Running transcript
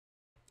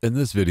In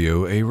this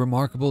video, a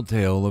remarkable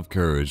tale of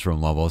courage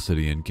from Laval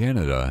City in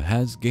Canada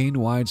has gained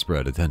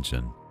widespread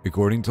attention.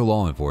 According to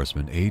law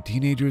enforcement, a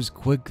teenager's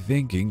quick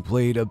thinking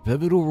played a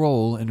pivotal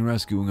role in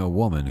rescuing a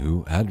woman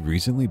who had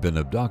recently been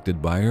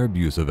abducted by her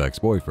abusive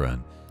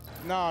ex-boyfriend.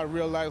 Now I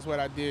realize what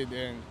I did,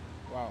 and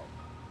wow,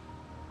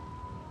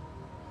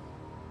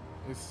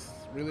 it's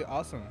really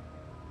awesome.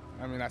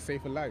 I mean, I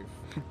saved a life.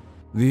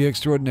 The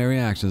extraordinary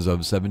actions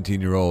of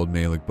 17-year-old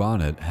Malik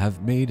Bonnet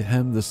have made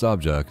him the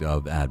subject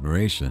of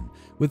admiration,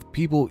 with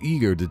people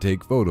eager to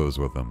take photos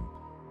with him.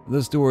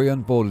 The story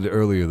unfolded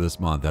earlier this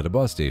month at a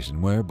bus station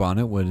where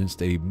Bonnet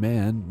witnessed a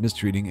man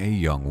mistreating a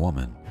young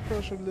woman.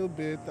 Approached a little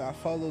bit, I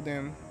followed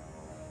them,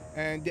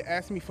 and they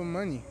asked me for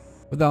money.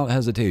 Without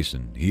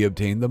hesitation, he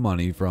obtained the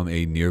money from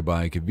a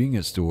nearby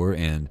convenience store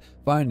and,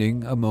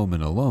 finding a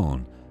moment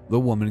alone, the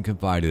woman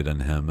confided in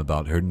him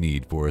about her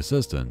need for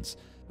assistance.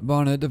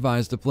 Bonnet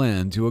devised a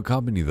plan to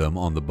accompany them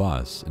on the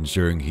bus,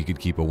 ensuring he could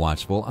keep a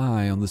watchful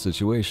eye on the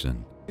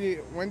situation.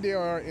 When they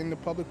are in the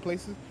public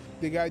places,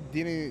 the guy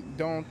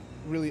don't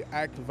really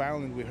act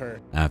violent with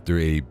her. After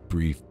a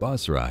brief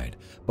bus ride,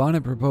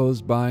 Bonnet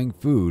proposed buying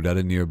food at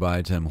a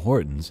nearby Tim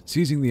Hortons,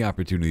 seizing the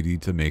opportunity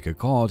to make a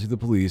call to the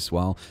police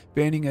while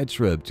feigning a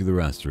trip to the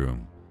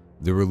restroom.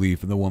 The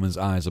relief in the woman's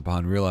eyes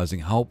upon realizing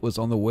help was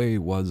on the way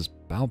was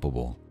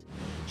palpable.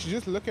 She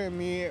just looked at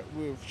me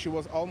she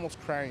was almost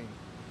crying.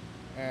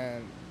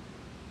 And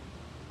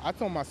I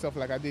told myself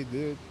like I did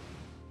good.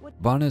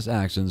 Bonnet's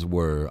actions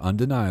were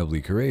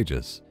undeniably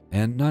courageous,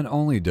 and not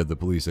only did the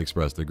police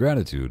express their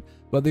gratitude,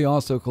 but they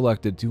also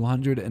collected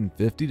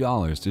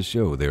 $250 to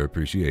show their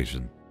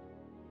appreciation.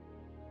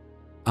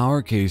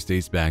 Our case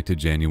dates back to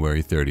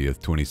January 30th,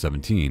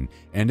 2017,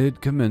 and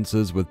it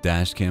commences with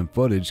dashcam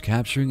footage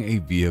capturing a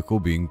vehicle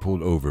being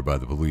pulled over by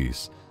the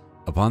police.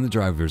 Upon the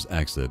driver's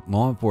exit,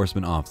 law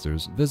enforcement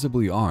officers,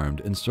 visibly armed,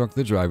 instruct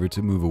the driver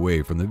to move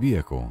away from the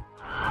vehicle.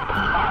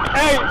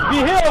 Hey,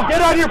 B-Hill,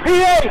 get on your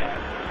PA!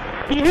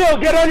 B-Hill,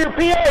 get on your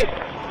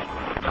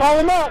PA! Call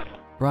him up!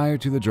 Prior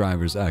to the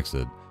driver's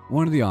exit,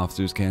 one of the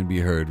officers can be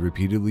heard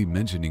repeatedly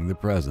mentioning the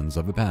presence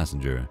of a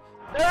passenger.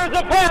 There is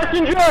a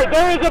passenger!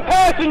 There is a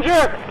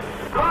passenger!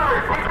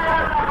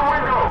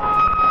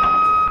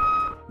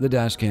 The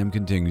dashcam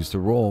continues to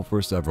roll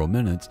for several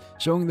minutes,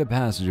 showing the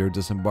passenger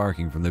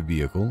disembarking from the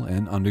vehicle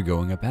and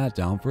undergoing a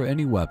pat-down for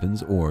any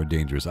weapons or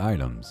dangerous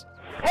items.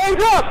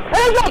 Hands up!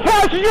 Hands up,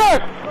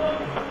 passenger!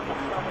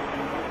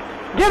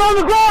 Get on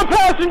the ground,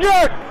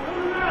 passenger!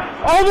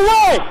 All the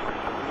way!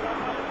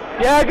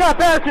 Yeah, I got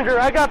passenger,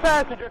 I got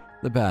passenger.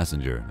 The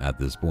passenger, at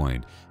this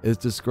point, is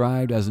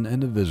described as an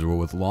individual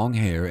with long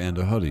hair and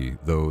a hoodie,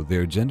 though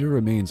their gender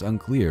remains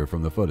unclear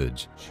from the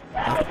footage.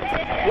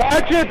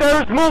 Watch it,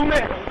 there's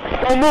movement!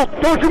 Don't move,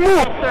 don't you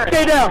move!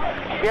 Stay down!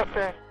 Yes,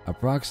 sir.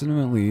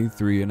 Approximately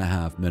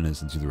 3.5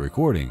 minutes into the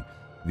recording,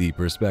 the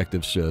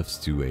perspective shifts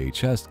to a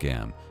chest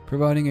cam,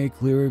 providing a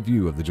clearer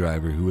view of the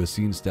driver who is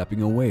seen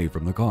stepping away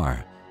from the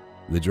car.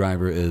 The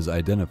driver is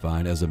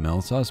identified as a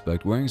male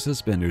suspect wearing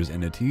suspenders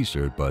and a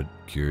t-shirt, but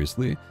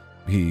curiously,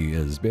 he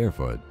is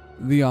barefoot.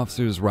 The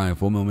officer's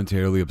rifle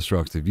momentarily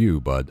obstructs the view,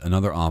 but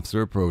another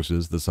officer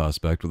approaches the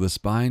suspect with a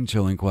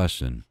spine-chilling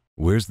question.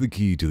 Where's the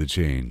key to the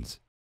chains?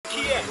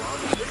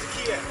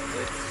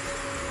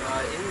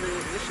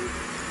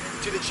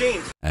 To the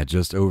chains. At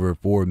just over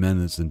 4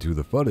 minutes into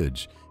the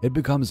footage, it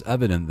becomes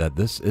evident that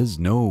this is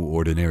no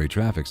ordinary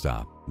traffic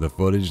stop. The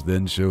footage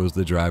then shows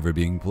the driver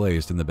being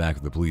placed in the back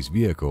of the police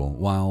vehicle,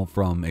 while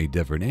from a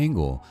different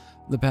angle,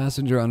 the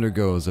passenger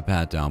undergoes a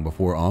pat-down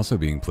before also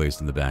being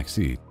placed in the back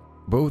seat.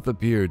 Both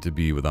appear to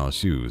be without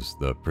shoes.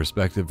 The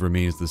perspective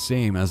remains the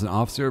same as an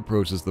officer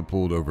approaches the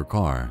pulled-over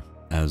car.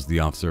 As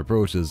the officer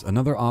approaches,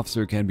 another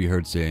officer can be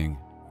heard saying,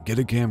 "Get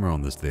a camera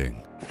on this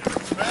thing."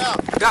 Yeah,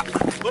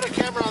 put a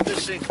camera on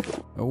this thing.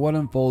 What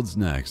unfolds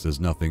next is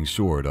nothing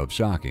short of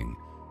shocking.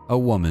 A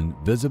woman,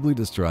 visibly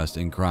distressed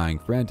and crying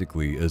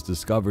frantically, is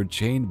discovered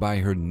chained by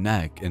her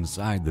neck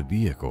inside the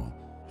vehicle.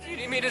 Do you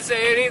need me to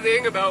say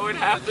anything about what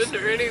happened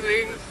or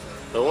anything?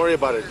 Don't worry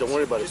about it. Don't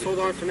worry about it. Just hold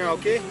on for now,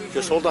 okay?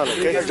 Just hold on,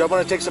 okay? I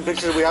want to take some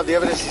pictures. We have the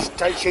evidence. He's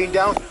tight, chained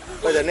down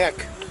by the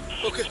neck.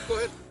 Okay, go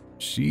ahead.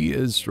 She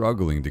is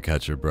struggling to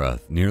catch her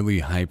breath, nearly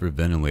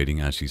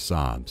hyperventilating as she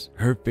sobs.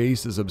 Her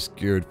face is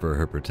obscured for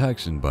her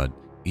protection, but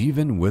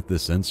even with the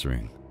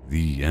censoring,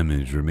 the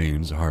image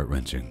remains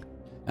heart-wrenching.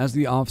 As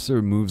the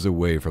officer moves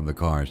away from the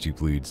car, she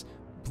pleads,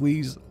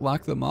 "Please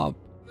lock them up."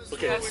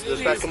 Okay, Yes,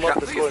 let's back him up.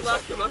 Let's go please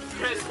lock inside. them up.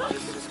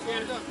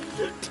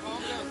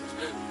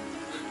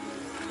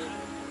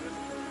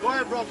 Go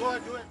ahead, bro. Go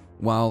ahead. Do it.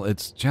 While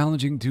it's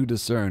challenging to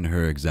discern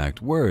her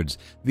exact words,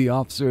 the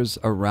officers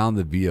around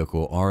the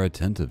vehicle are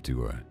attentive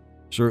to her.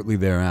 Shortly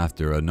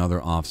thereafter,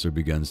 another officer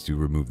begins to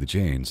remove the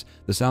chains,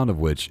 the sound of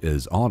which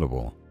is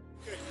audible.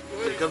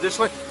 Okay, come this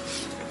way.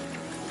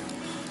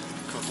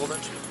 Come, hold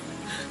that.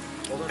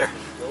 Hold on. There.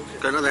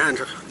 Got another hand,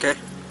 okay?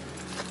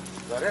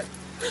 Got it?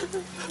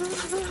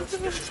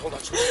 Just hold on.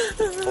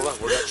 Hold on,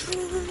 we got you.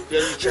 Yeah,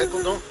 you check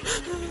him, no?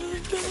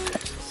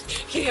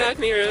 He had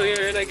me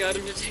earlier and I got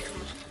him to take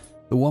him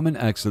off. The woman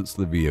exits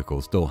the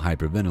vehicle still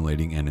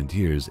hyperventilating and in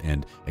tears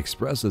and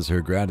expresses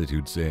her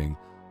gratitude saying,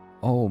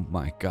 "Oh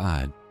my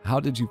God, how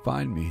did you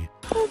find me?"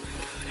 Oh my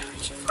God, how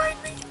did you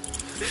find me?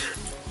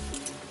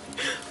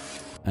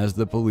 As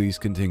the police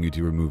continue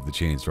to remove the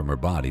chains from her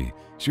body,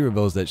 she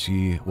reveals that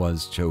she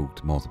was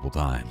choked multiple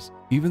times.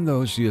 Even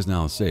though she is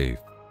now safe,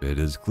 it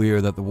is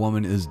clear that the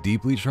woman is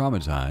deeply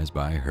traumatized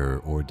by her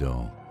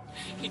ordeal.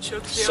 He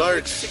choked me out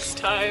like 6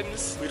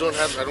 times. I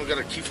don't got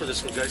a key for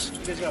this one, guys.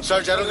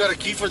 Sarge, I don't got a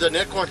key for the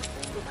neck one.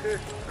 Okay.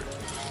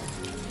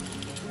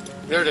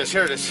 Here it is.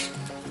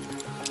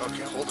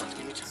 Okay, hold on.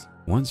 Give me time.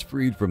 Once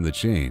freed from the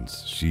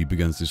chains, she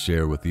begins to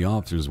share with the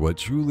officers what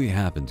truly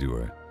happened to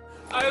her.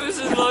 I was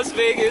in Las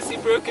Vegas. He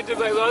broke into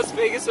my Las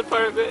Vegas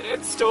apartment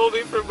and stole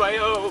me from my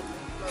home.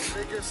 Las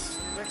Vegas,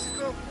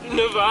 Mexico?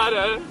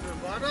 Nevada.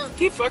 Nevada?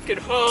 He fucking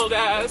hauled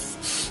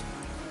ass.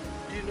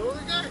 Do you know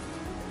the guy?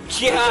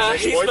 Yeah,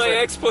 he's my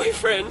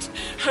ex-boyfriend.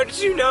 How did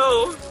you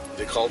know?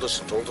 They called us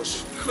and told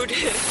us. Who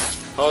did?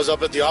 I was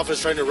up at the office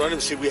trying to run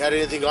him, see if we had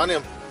anything on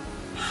him.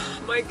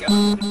 Oh my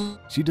God.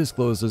 She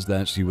discloses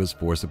that she was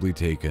forcibly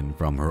taken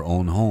from her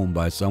own home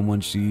by someone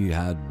she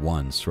had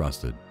once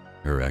trusted,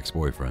 her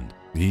ex-boyfriend.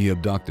 He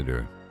abducted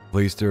her,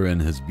 placed her in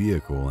his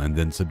vehicle, and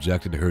then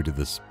subjected her to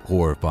this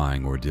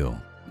horrifying ordeal.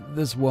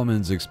 This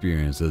woman's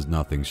experience is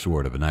nothing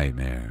short of a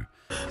nightmare.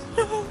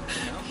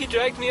 He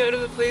dragged me out of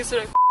the place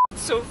and I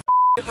so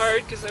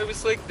hard because I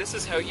was like, this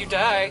is how you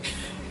die.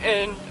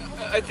 And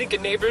I think a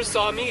neighbor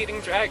saw me getting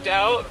dragged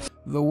out.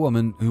 The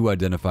woman, who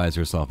identifies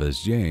herself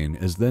as Jane,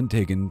 is then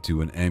taken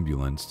to an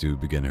ambulance to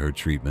begin her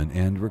treatment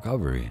and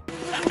recovery.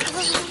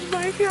 Oh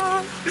my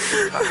God.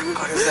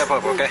 Step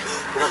up, okay?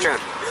 Watch out.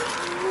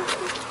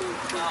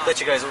 Let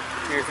you guys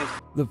hear your thing.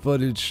 The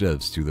footage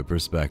shifts to the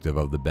perspective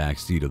of the back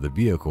seat of the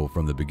vehicle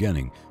from the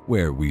beginning,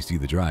 where we see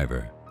the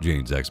driver,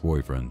 Jane's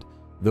ex-boyfriend.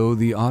 Though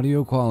the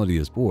audio quality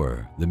is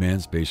poor, the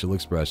man's facial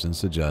expression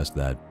suggests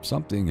that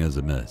something is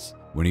amiss.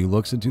 When he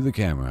looks into the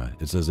camera,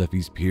 it's as if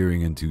he's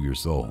peering into your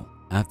soul.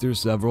 After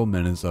several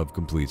minutes of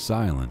complete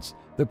silence,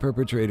 the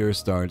perpetrator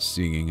starts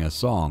singing a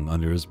song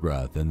under his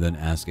breath and then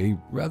asks a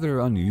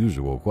rather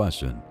unusual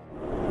question.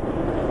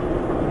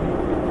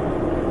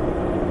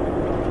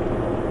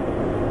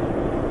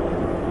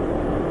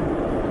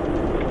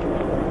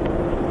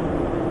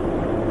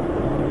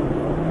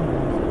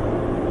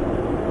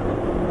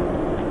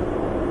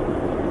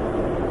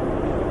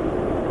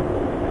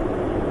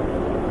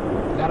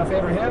 Got a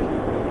favorite hymn?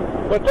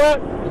 What's that?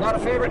 You got a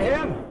favorite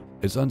hymn?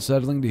 It's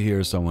unsettling to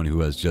hear someone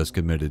who has just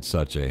committed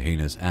such a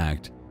heinous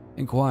act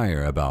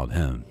inquire about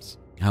hymns.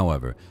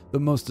 However, the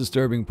most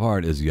disturbing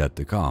part is yet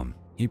to come.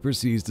 He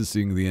proceeds to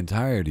sing the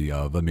entirety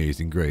of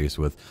Amazing Grace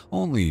with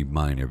only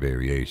minor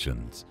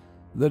variations.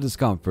 The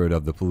discomfort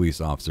of the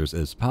police officers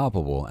is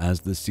palpable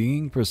as the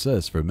singing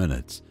persists for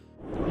minutes.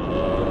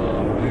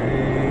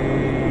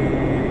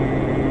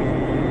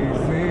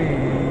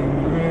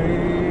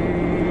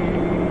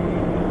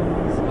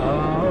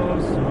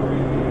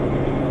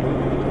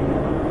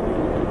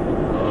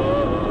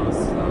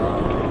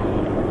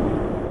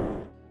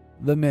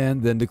 The man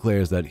then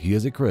declares that he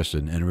is a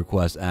Christian and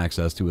requests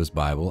access to his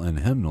Bible and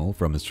hymnal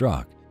from his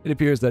truck. It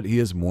appears that he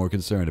is more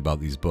concerned about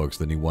these books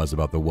than he was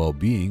about the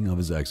well-being of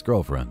his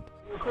ex-girlfriend.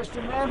 You a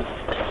Christian man?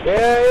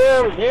 Yeah,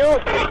 I am. You?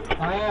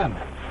 I am.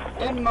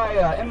 In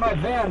my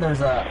van,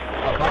 there's a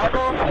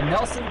Bible, a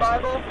Nelson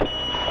Bible,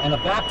 and a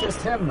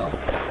Baptist hymnal.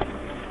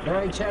 Are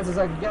there any chances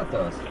I could get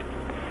those?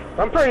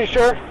 I'm pretty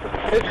sure.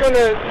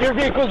 Your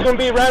vehicle's gonna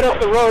be right up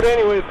the road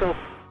anyway, so.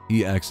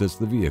 He exits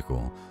the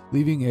vehicle,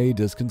 leaving a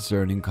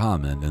disconcerting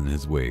comment in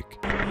his wake.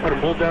 Put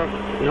them both down?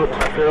 Nope,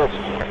 girls.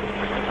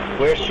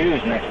 Wear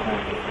shoes next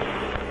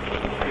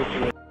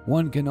time.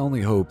 One can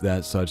only hope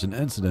that such an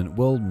incident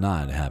will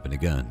not happen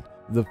again.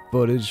 The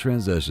footage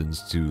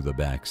transitions to the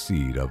back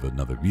seat of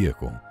another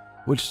vehicle,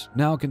 which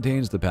now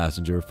contains the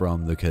passenger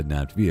from the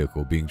kidnapped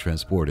vehicle being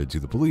transported to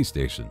the police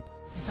station.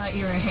 I thought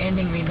you were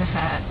handing me the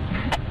hat.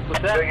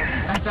 What's that?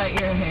 I thought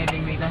you were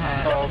handing me the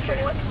hat. Oh,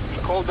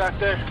 okay. Cold back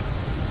there?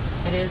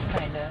 It is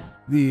kinda.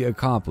 The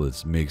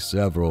accomplice makes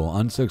several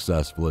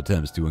unsuccessful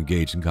attempts to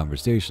engage in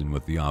conversation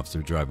with the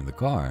officer driving the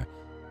car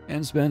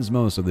and spends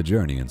most of the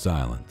journey in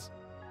silence.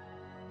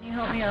 Can you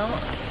help me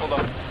out? Hold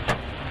on.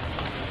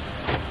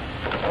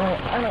 Well,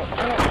 I don't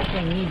think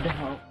I need the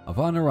help.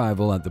 Upon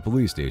arrival at the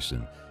police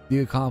station, the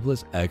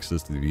accomplice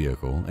exits the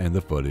vehicle and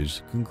the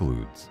footage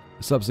concludes.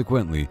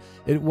 Subsequently,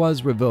 it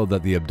was revealed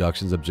that the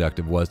abduction's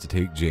objective was to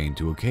take Jane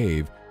to a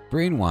cave,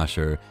 brainwash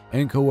her,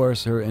 and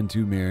coerce her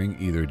into marrying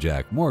either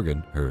Jack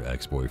Morgan, her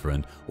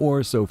ex-boyfriend,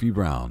 or Sophie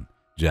Brown,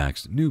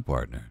 Jack's new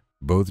partner.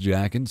 Both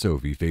Jack and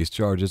Sophie face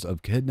charges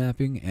of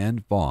kidnapping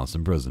and false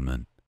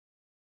imprisonment.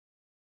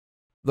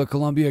 The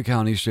Columbia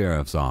County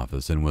Sheriff's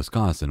Office in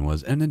Wisconsin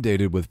was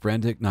inundated with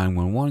frantic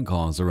 911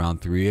 calls around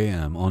 3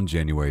 a.m. on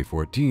January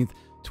 14,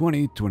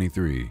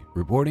 2023,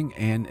 reporting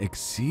an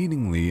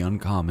exceedingly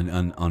uncommon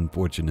and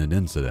unfortunate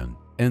incident.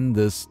 In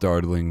this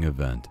startling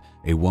event,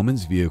 a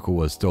woman's vehicle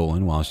was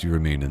stolen while she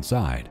remained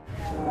inside.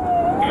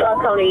 Shaw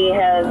County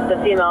has the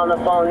female on the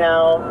phone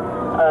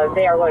now.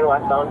 They are going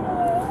westbound.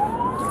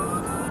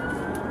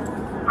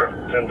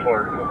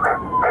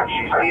 10-4. Did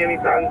she see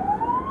anything?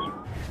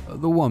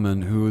 The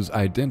woman, whose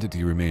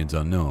identity remains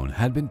unknown,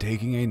 had been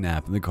taking a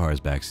nap in the car's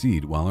back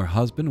seat while her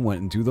husband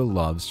went into the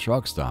Love's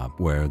truck stop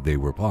where they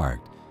were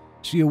parked.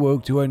 She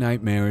awoke to a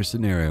nightmarish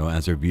scenario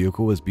as her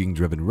vehicle was being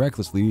driven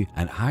recklessly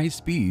at high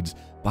speeds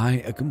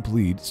by a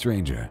complete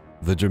stranger.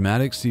 The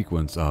dramatic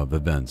sequence of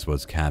events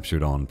was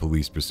captured on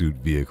police pursuit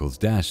vehicle's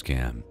dash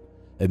cam.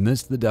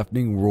 Amidst the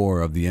deafening roar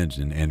of the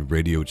engine and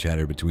radio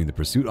chatter between the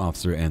pursuit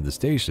officer and the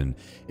station,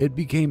 it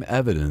became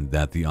evident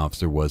that the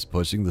officer was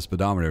pushing the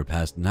speedometer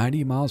past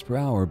 90 miles per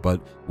hour but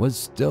was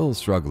still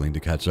struggling to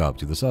catch up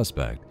to the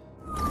suspect.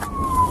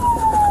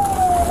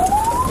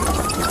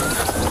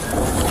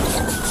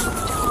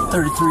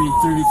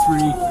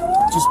 33,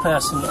 just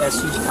passing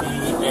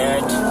SUV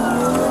at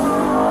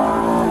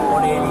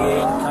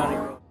 188 County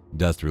Road.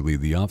 Desperately,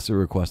 the officer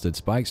requested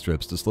spike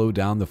strips to slow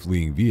down the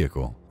fleeing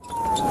vehicle.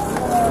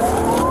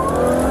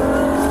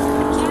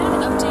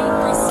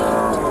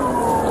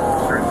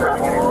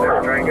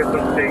 Try and get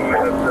some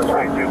statements this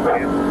way too,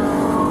 please.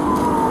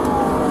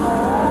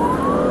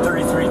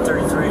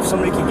 33. If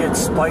somebody can get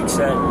spikes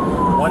at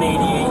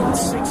 188 and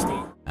 60.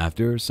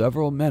 After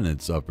several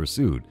minutes of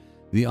pursuit,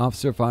 the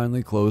officer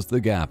finally closed the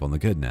gap on the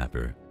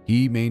kidnapper.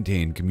 He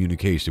maintained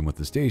communication with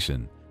the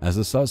station as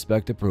the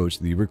suspect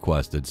approached the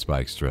requested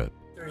spike strip.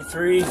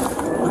 33,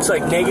 looks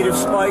like negative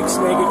spikes.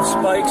 We're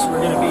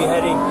going to be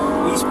heading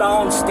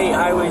eastbound State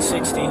Highway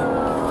 60.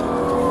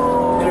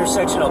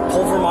 Intersection of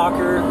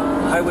Pulvermacher,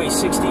 Highway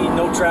 60,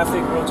 no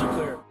traffic, roads are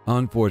clear.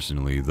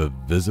 Unfortunately, the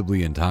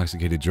visibly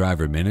intoxicated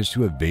driver managed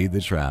to evade the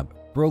trap,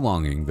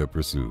 prolonging the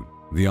pursuit.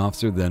 The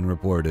officer then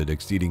reported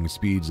exceeding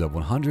speeds of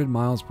 100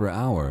 miles per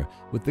hour,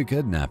 with the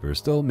kidnapper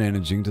still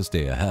managing to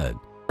stay ahead.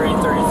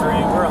 33,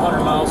 we're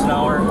 100 miles an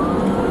hour,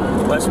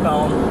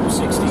 westbound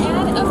 60,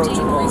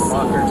 approaching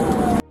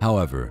Pulvermacher.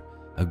 However,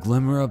 a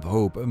glimmer of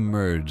hope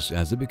emerged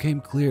as it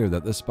became clear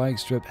that the spike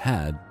strip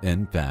had,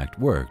 in fact,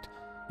 worked,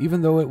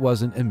 even though it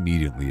wasn't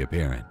immediately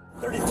apparent.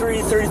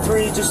 33,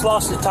 just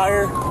lost a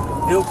tire.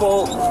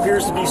 Vehicle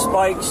appears to be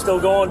spiked,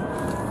 still going.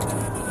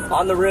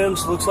 On the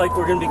rims, looks like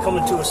we're going to be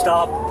coming to a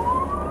stop.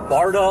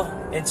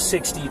 Barda and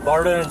 60,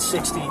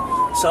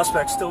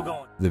 suspect still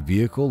going. The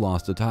vehicle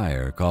lost a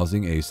tire,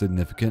 causing a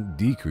significant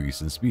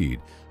decrease in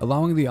speed,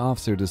 allowing the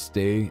officer to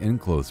stay in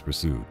close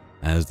pursuit.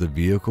 As the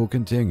vehicle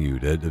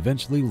continued, it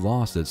eventually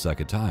lost its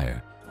second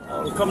tire.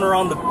 We're coming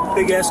around the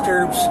big S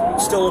curves,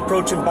 still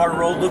approaching Barda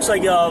Road. Looks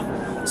like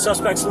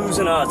suspect's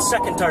losing a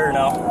second tire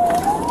now.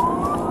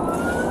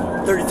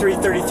 33,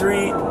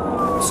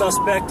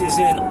 suspect is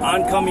in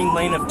oncoming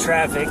lane of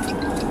traffic,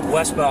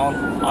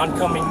 westbound,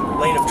 oncoming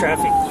lane of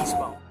traffic,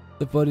 eastbound.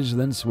 The footage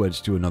then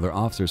switched to another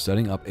officer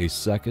setting up a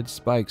second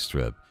spike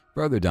strip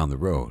further down the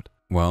road.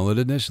 While it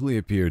initially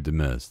appeared to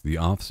miss, the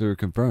officer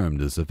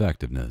confirmed its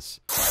effectiveness.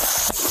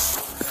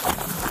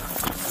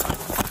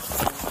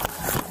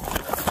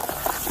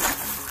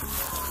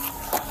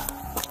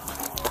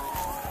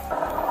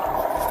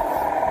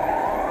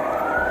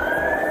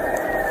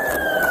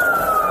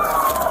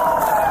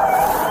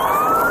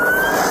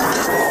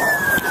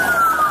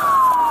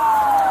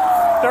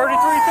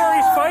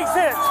 33,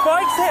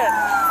 spikes hit.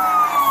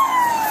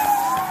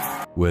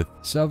 With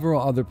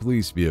several other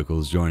police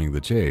vehicles joining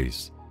the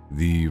chase,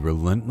 the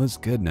relentless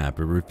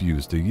kidnapper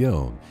refused to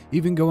yield,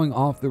 even going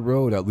off the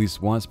road at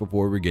least once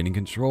before regaining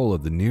control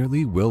of the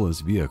nearly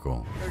wheelless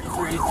vehicle.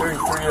 33,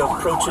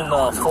 approaching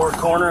the four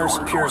corners,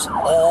 appears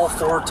all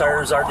four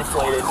tires are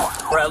deflated.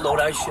 We're at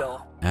Lodi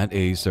Shell. At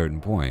a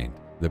certain point,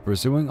 the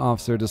pursuing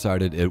officer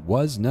decided it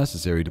was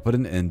necessary to put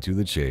an end to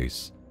the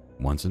chase,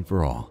 once and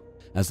for all,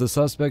 as the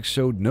suspect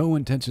showed no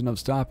intention of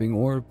stopping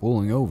or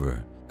pulling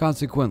over.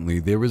 Consequently,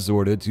 they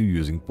resorted to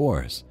using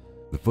force.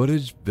 The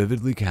footage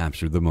vividly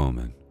captured the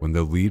moment when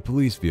the lead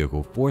police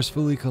vehicle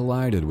forcefully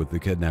collided with the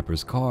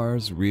kidnapper's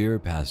car's rear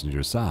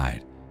passenger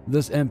side.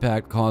 This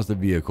impact caused the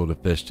vehicle to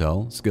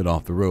fishtail, skid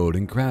off the road,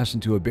 and crash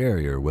into a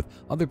barrier, with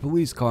other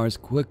police cars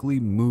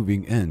quickly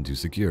moving in to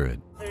secure it.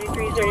 33,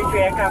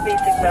 I copy,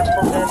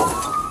 successful then.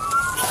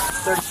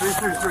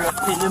 33,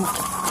 I've pinned him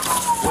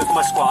with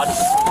my squad.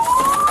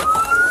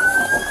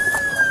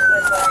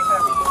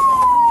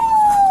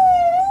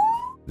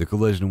 The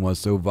collision was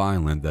so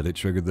violent that it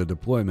triggered the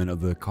deployment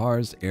of the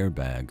car's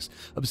airbags,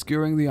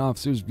 obscuring the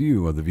officer's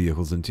view of the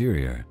vehicle's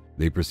interior.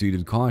 They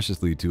proceeded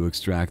cautiously to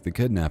extract the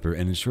kidnapper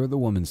and ensure the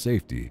woman's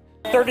safety.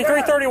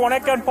 3331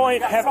 at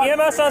gunpoint. Have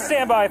EMS on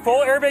standby.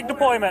 Full airbag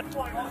deployment.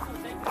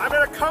 I'm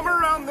going to come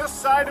around this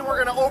side and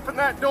we're going to open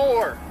that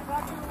door.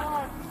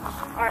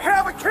 I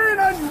have a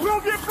canine. You will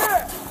get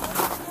bit.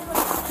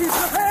 Keep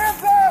your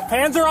hands up.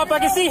 Hands are up. I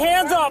can see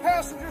hands up.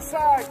 Passenger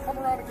side. Come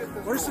around and get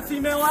this. Where's the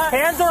female at?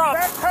 Hands are up.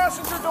 Back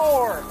passenger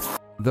door.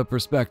 The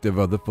perspective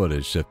of the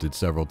footage shifted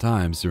several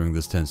times during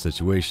this tense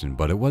situation,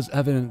 but it was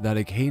evident that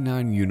a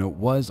K9 unit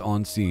was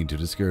on scene to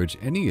discourage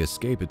any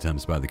escape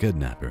attempts by the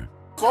kidnapper.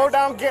 Slow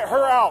down, get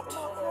her out.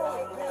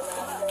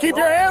 Keep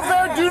your hands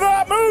there, do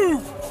not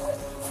move.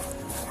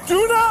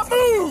 Do not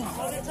move.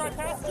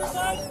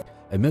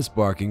 Amidst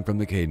barking from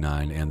the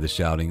K-9 and the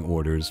shouting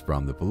orders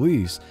from the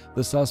police,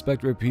 the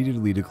suspect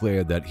repeatedly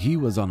declared that he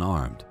was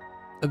unarmed.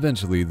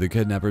 Eventually, the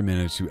kidnapper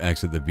managed to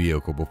exit the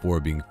vehicle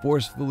before being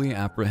forcefully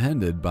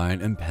apprehended by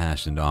an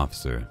impassioned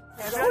officer.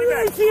 Put your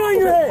hands behind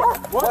your head!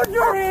 Put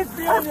your hands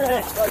behind your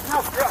head!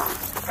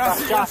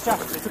 Josh,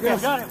 it's okay.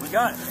 We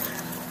got it.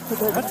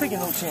 I'm not taking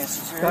no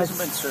chances. Your hasn't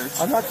been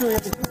searched. I'm not doing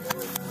anything.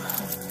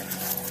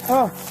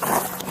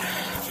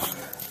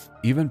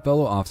 Even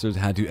fellow officers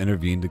had to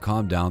intervene to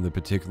calm down the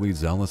particularly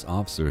zealous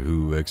officer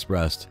who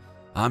expressed,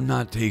 "I'm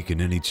not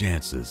taking any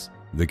chances."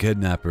 The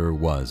kidnapper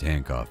was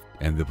handcuffed,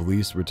 and the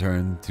police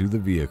returned to the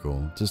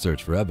vehicle to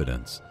search for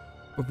evidence.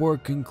 Before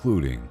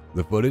concluding,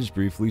 the footage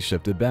briefly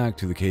shifted back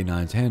to the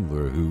K-9's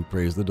handler, who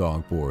praised the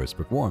dog for its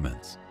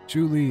performance.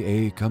 Truly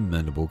a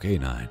commendable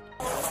K-9.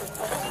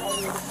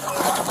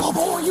 Oh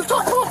boy, you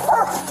talk about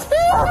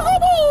oh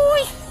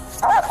boy!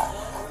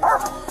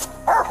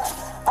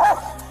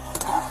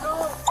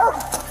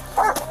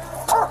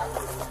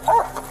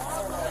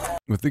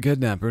 With the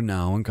kidnapper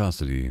now in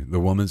custody, the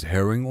woman's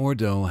harrowing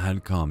ordeal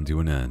had come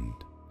to an end,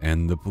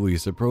 and the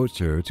police approached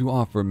her to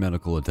offer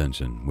medical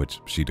attention,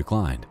 which she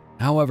declined.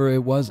 However,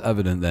 it was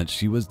evident that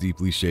she was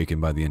deeply shaken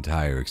by the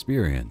entire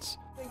experience.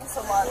 Thank you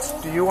so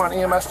much. Do you want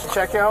EMS to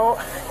check out?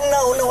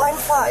 No, I'm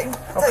fine.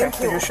 Okay, Thank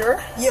you. Are you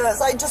sure?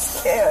 Yes, I just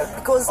scared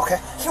because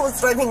he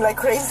was driving like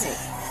crazy.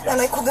 Yes.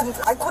 And I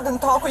couldn't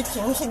talk with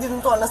him. He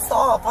didn't want to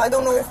stop. I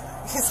don't know if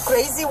he's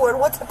crazy or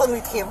what happened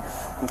with him.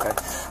 Okay.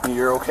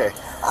 You're okay?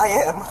 I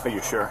am. Are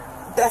you sure?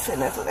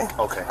 Definitely.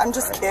 Okay. I'm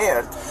just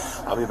scared.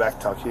 I'll be back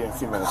to talk to you in a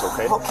few minutes,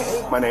 okay?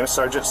 Okay. My name is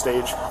Sergeant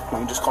Stage. You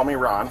can just call me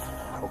Ron,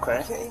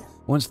 okay? Okay.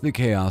 Once the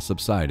chaos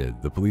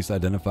subsided, the police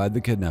identified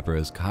the kidnapper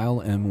as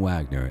Kyle M.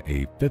 Wagner,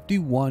 a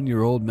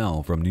 51-year-old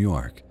male from New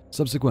York.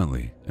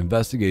 Subsequently,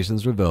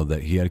 investigations revealed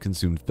that he had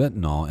consumed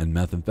fentanyl and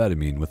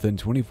methamphetamine within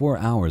 24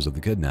 hours of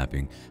the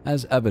kidnapping,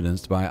 as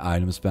evidenced by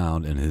items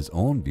found in his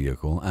own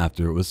vehicle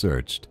after it was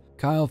searched.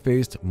 Kyle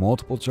faced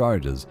multiple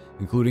charges,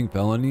 including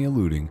felony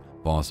eluding,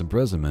 false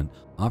imprisonment,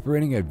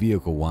 operating a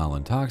vehicle while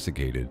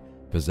intoxicated,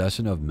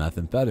 possession of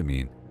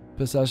methamphetamine,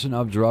 possession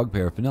of drug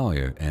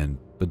paraphernalia, and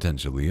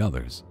potentially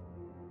others.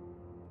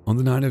 On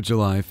the night of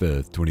July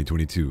 5,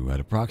 2022, at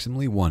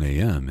approximately 1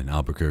 a.m. in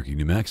Albuquerque,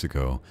 New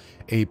Mexico,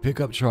 a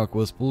pickup truck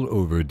was pulled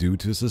over due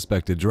to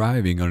suspected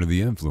driving under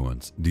the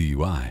influence,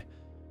 DUI.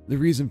 The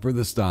reason for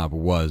the stop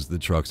was the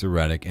truck's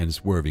erratic and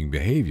swerving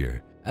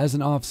behavior. As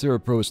an officer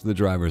approached the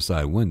driver's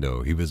side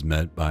window, he was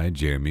met by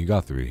Jeremy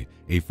Guthrie,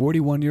 a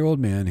 41-year-old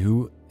man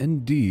who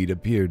indeed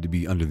appeared to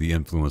be under the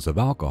influence of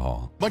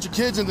alcohol. Bunch of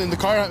kids in the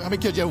car. How many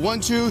kids? You have 1,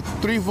 2,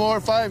 3, 4,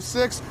 5,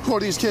 6. Who are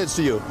these kids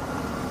to you?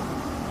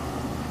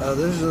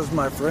 This is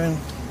my friend.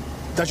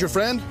 That's your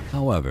friend?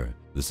 However,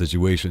 the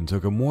situation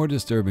took a more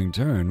disturbing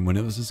turn when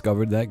it was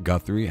discovered that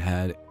Guthrie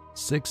had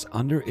 6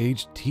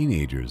 underage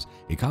teenagers,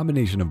 a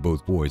combination of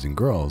both boys and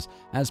girls,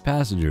 as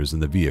passengers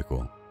in the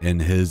vehicle. In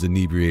his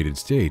inebriated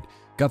state,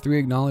 Guthrie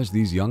acknowledged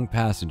these young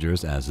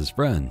passengers as his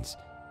friends.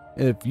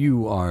 If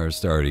you are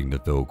starting to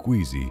feel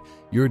queasy,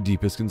 your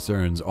deepest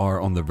concerns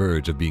are on the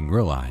verge of being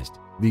realized.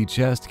 The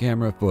chest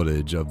camera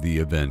footage of the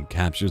event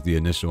captures the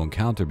initial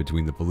encounter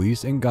between the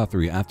police and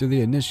Guthrie after they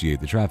initiate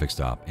the traffic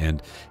stop,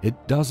 and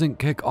it doesn't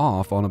kick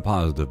off on a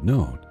positive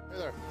note. Hey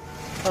there.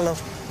 Hello.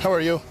 How are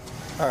you?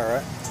 All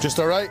right. Just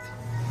all right?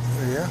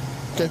 Yeah.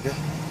 Okay.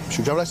 Is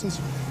your driver's license?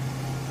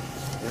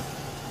 Yeah.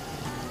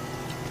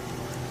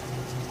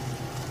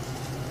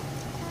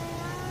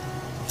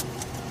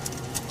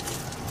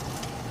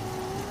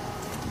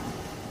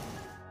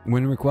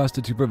 When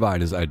requested to provide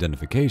his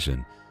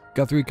identification,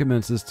 Guthrie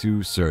commences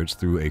to search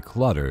through a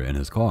clutter in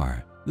his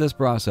car. This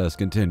process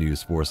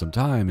continues for some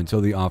time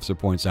until the officer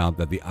points out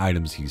that the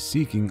items he's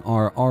seeking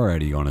are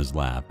already on his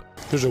lap.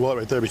 There's your wallet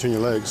right there between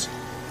your legs.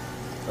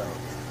 Sorry,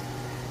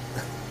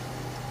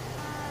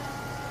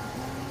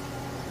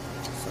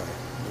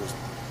 just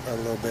a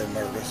little bit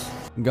nervous.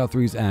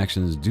 Guthrie's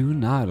actions do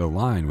not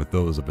align with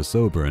those of a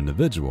sober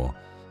individual,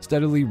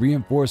 steadily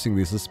reinforcing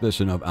the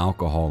suspicion of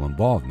alcohol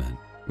involvement.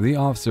 The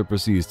officer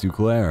proceeds to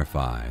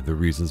clarify the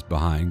reasons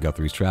behind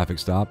Guthrie's traffic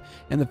stop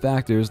and the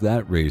factors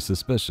that raise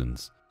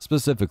suspicions.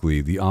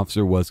 Specifically, the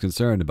officer was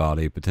concerned about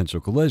a potential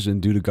collision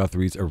due to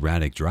Guthrie's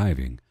erratic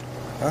driving.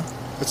 Huh?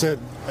 That's it.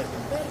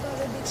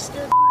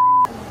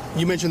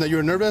 You mentioned that you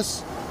were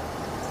nervous?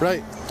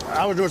 Right.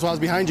 I was nervous while I was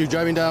behind you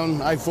driving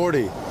down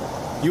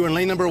I-40. You were in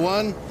lane number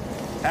 1.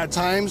 At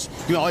times,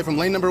 you went all the way from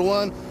lane number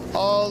 1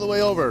 all the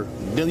way over.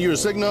 Then you were a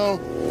signal,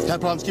 had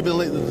problems keeping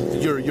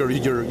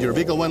your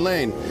vehicle one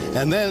lane.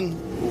 And then,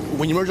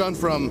 when you merge on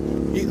from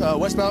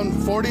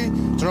westbound 40 to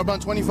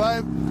northbound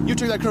 25, you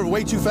took that curve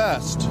way too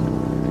fast.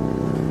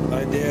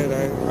 I did.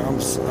 I'm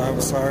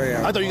sorry.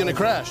 I thought you were going to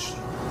crash. No,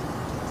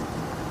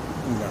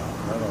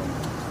 I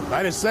don't.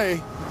 I didn't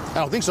say. I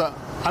don't think so.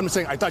 I'm just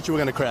saying I thought you were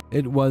going to crash.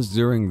 It was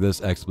during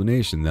this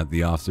explanation that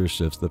the officer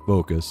shifts the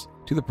focus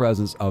to the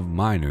presence of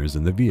minors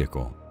in the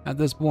vehicle. At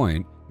this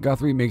point,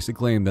 Guthrie makes a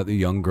claim that the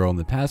young girl in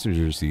the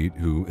passenger seat,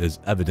 who is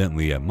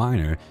evidently a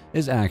minor,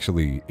 is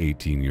actually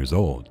 18 years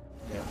old.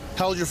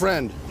 How old's your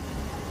friend?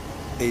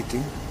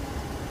 18.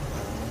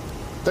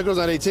 That girl's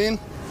not 18?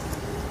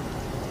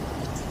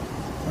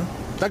 Huh?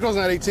 That girl's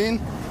not 18?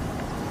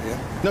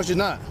 Yeah. No, she's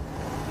not.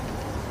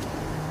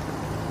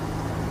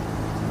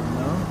 No,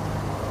 I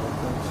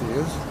don't think she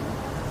is.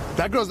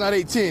 That girl's not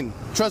 18.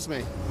 Trust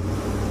me.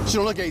 She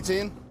don't look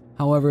 18.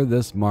 However,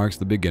 this marks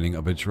the beginning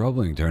of a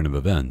troubling turn of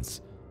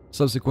events.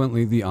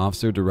 Subsequently, the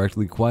officer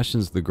directly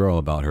questions the girl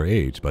about her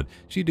age, but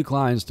she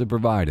declines to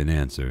provide an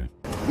answer.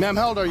 Ma'am,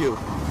 how old are you?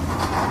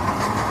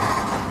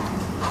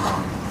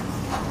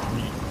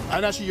 I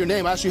didn't ask you your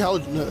name. I asked you how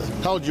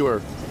old you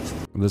were.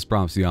 This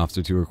prompts the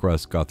officer to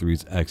request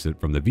Guthrie's exit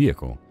from the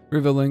vehicle,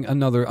 revealing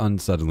another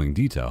unsettling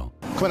detail.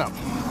 Come on out.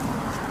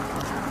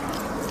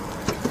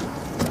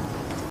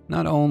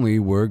 Not only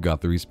were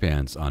Guthrie's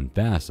pants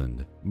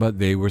unfastened, but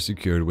they were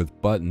secured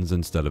with buttons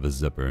instead of a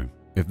zipper.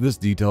 If this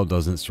detail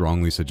doesn't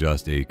strongly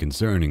suggest a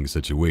concerning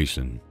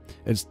situation,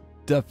 it's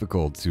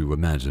difficult to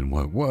imagine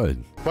what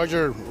would. Why's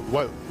your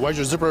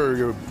zipper,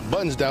 your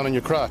buttons down on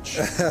your crotch?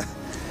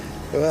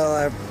 Well,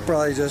 I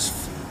probably just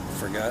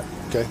forgot.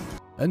 Okay.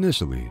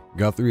 Initially,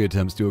 Guthrie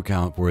attempts to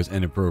account for his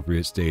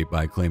inappropriate state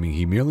by claiming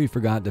he merely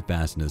forgot to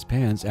fasten his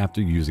pants after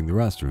using the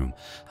restroom.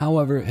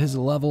 However, his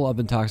level of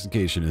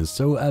intoxication is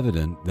so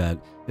evident that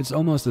it's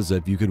almost as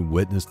if you can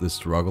witness the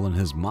struggle in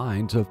his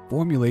mind to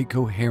formulate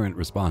coherent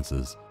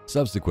responses.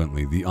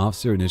 Subsequently, the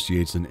officer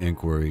initiates an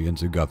inquiry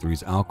into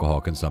Guthrie's alcohol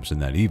consumption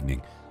that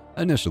evening.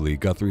 Initially,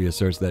 Guthrie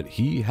asserts that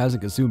he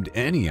hasn't consumed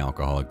any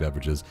alcoholic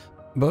beverages,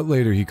 but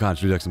later he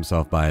contradicts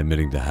himself by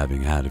admitting to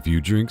having had a few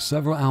drinks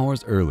several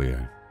hours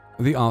earlier.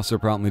 The officer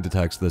promptly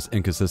detects this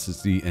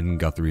inconsistency in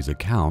Guthrie's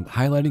account,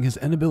 highlighting his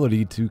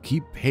inability to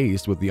keep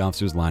pace with the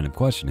officer's line of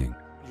questioning.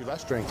 When did you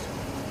last drink?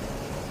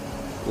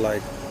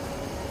 Like,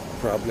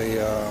 probably,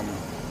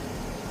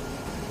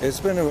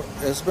 it's been a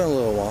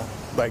little while.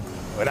 Like,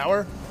 an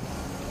hour?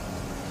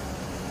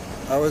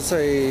 I would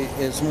say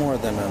it's more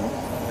than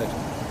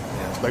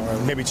like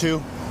maybe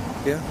 2?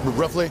 Yeah.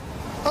 Roughly?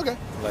 Okay.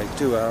 Like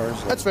 2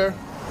 hours. That's fair.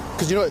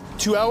 Because you know what?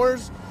 2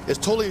 hours is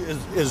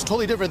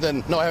totally different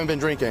than, no, I haven't been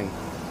drinking.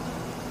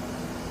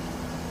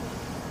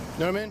 You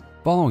know what I mean?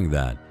 Following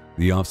that,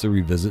 the officer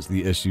revisits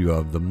the issue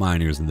of the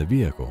minors in the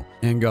vehicle,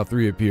 and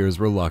Guthrie appears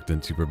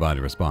reluctant to provide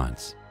a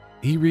response.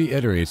 He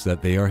reiterates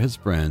that they are his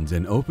friends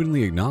and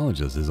openly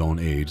acknowledges his own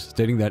age,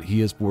 stating that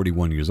he is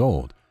 41 years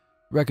old.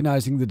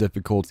 Recognizing the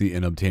difficulty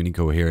in obtaining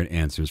coherent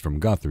answers from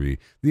Guthrie,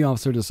 the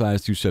officer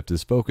decides to shift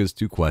his focus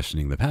to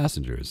questioning the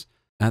passengers.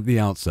 At the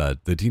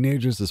outset, the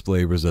teenagers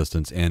display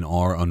resistance and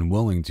are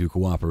unwilling to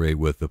cooperate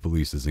with the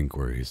police's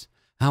inquiries.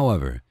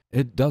 However,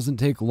 it doesn't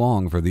take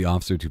long for the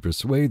officer to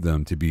persuade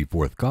them to be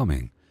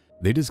forthcoming.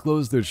 They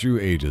disclose their true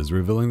ages,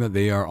 revealing that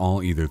they are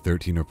all either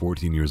 13 or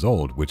 14 years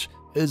old, which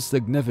is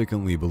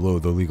significantly below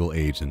the legal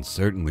age and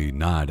certainly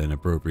not an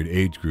appropriate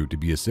age group to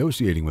be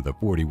associating with a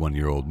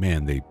 41-year-old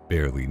man they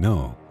barely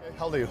know. Okay,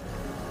 how old are you?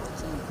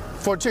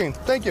 14.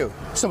 Thank you.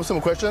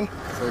 Simple question.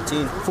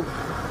 14.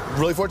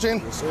 Really 14?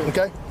 Yes, sir.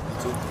 Okay.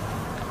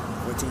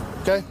 14.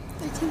 Okay.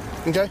 13.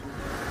 Okay.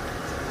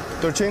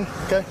 13.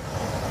 Okay.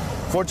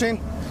 14.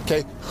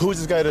 Okay. Who's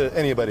this guy to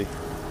anybody?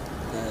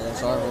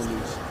 That's our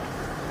homies.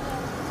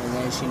 And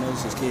then she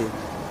knows his kid.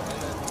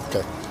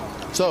 Okay.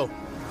 So,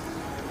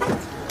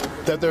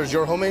 that there's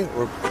your homie?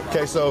 Or,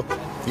 okay, so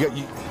you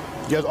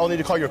guys all need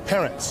to call your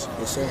parents.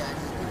 Yes, sir.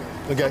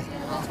 Okay.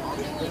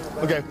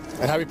 Okay.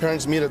 And have your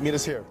parents meet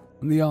us here.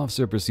 The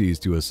officer proceeds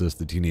to assist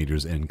the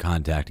teenagers in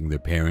contacting their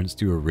parents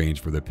to arrange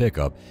for their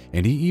pickup,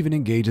 and he even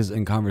engages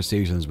in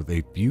conversations with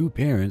a few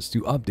parents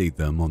to update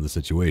them on the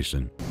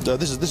situation.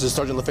 This is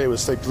Sergeant LaFay with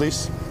State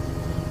Police,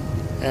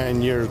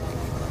 and your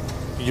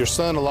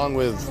son, along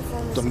with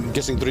I'm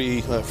guessing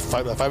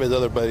five of his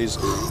other buddies,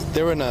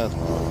 they were in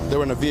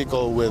a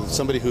vehicle with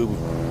somebody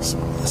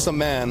some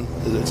man.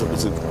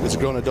 It's a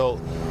grown adult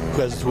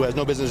who has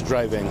no business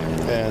driving,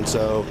 and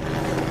so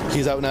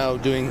he's out now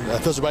doing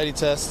field sobriety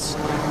tests,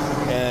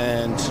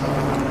 and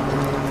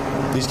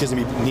these kids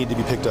need to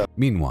be picked up.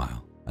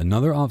 Meanwhile,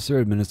 another officer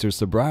administers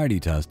sobriety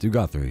tests to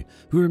Guthrie,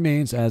 who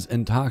remains as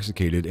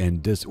intoxicated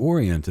and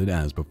disoriented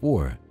as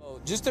before.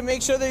 Just to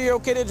make sure that you're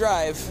okay to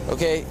drive,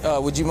 okay,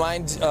 would you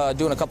mind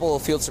doing a couple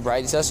of field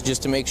sobriety tests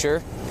just to make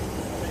sure?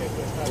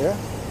 Yeah.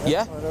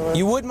 Yeah?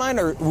 You would mind,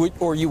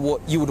 or you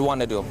would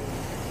want to do them?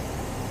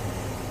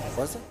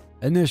 What's it?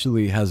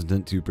 Initially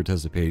hesitant to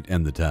participate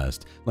in the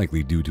test,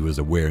 likely due to his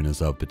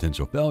awareness of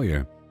potential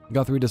failure,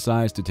 Guthrie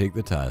decides to take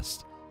the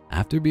test,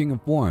 after being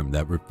informed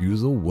that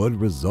refusal would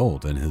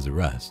result in his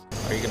arrest.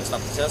 Are you going to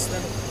stop the test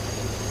then?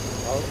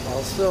 I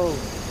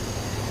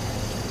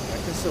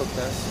can still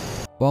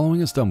test.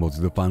 Following a stumble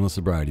to the final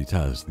sobriety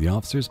test, the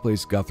officers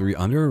place Guthrie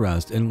under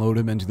arrest and load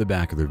him into the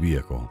back of their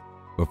vehicle.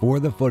 Before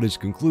the footage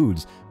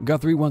concludes,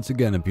 Guthrie once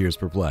again appears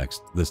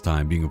perplexed, this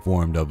time being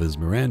informed of his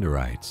Miranda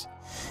rights.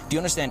 Do you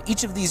understand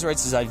each of these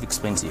rights as I've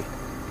explained to you?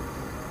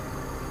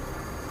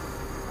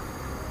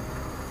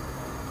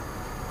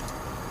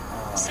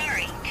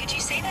 Sorry, could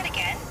you say that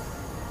again?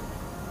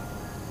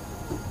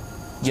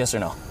 Yes or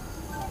no?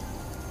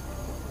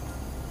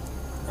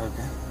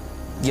 Okay.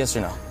 Yes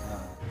or no?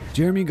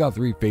 Jeremy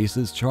Guthrie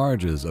faces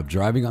charges of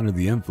driving under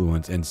the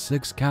influence and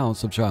 6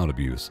 counts of child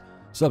abuse.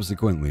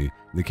 Subsequently,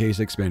 the case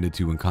expanded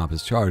to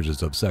encompass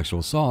charges of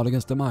sexual assault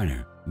against a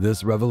minor.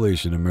 This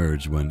revelation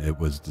emerged when it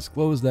was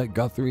disclosed that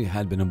Guthrie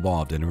had been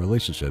involved in a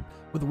relationship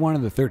with one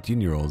of the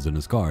 13-year-olds in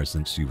his car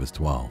since she was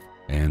 12,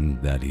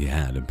 and that he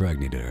had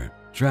impregnated her.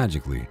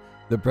 Tragically,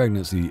 the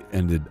pregnancy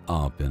ended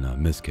up in a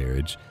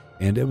miscarriage,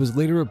 and it was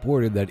later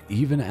reported that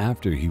even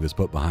after he was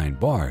put behind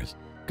bars,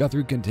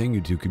 Guthrie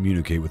continued to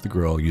communicate with the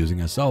girl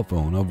using a cell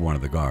phone of one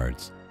of the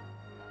guards.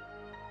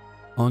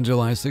 On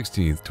July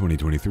 16,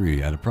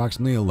 2023, at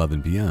approximately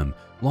 11 p.m.,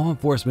 law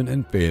enforcement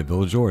in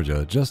Fayetteville,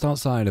 Georgia, just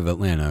outside of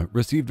Atlanta,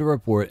 received a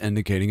report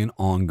indicating an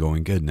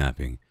ongoing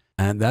kidnapping.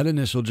 At that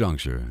initial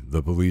juncture,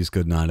 the police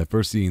could not have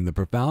foreseen the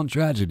profound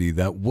tragedy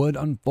that would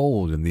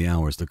unfold in the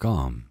hours to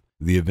come.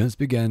 The events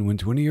began when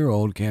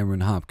 20-year-old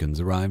Cameron Hopkins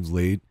arrived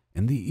late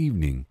in the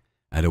evening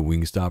at a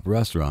Wingstop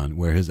restaurant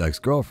where his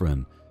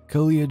ex-girlfriend,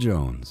 Kalia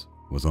Jones,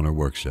 was on her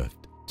work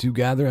shift. To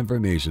gather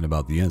information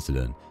about the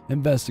incident,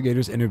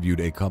 investigators interviewed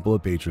a couple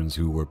of patrons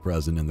who were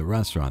present in the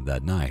restaurant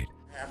that night.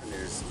 What happened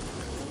is,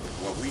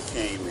 when we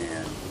came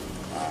in,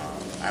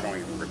 I don't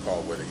even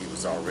recall whether he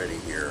was already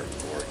here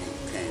or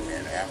he came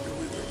in after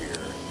we were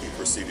here. He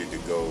proceeded to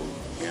go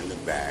in the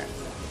back,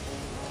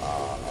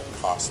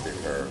 accosted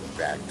her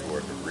back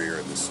toward the rear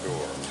of the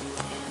store,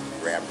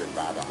 grabbed her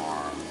by the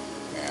arm,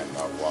 and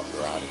walked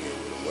her out of here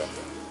with a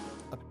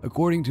weapon.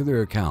 According to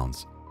their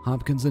accounts,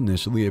 Hopkins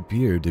initially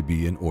appeared to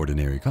be an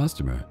ordinary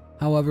customer.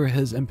 However,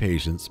 his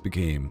impatience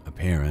became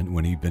apparent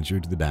when he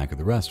ventured to the back of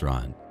the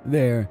restaurant.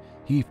 There,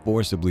 he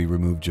forcibly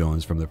removed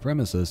Jones from the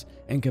premises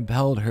and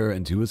compelled her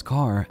into his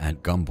car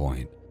at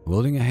gunpoint,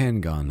 wielding a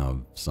handgun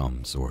of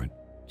some sort.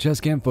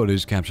 Chest cam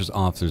footage captures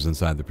officers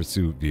inside the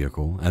pursuit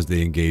vehicle as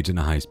they engage in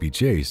a high-speed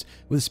chase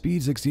with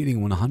speeds exceeding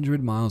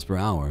 100 miles per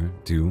hour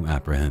to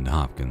apprehend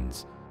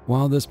Hopkins.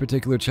 While this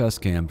particular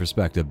chest cam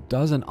perspective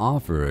doesn't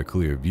offer a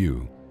clear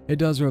view, it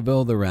does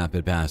reveal the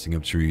rapid passing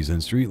of trees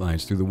and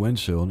streetlights through the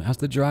windshield as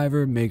the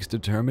driver makes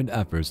determined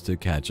efforts to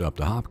catch up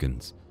to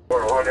Hopkins.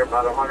 400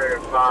 about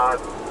 105.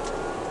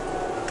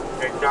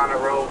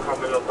 McDonough Road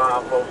coming up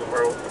on Folsom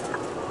Road.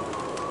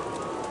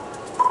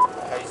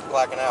 He's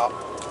blacking out.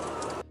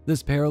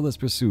 This perilous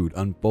pursuit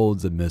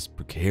unfolds amidst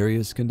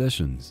precarious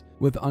conditions,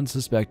 with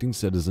unsuspecting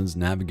citizens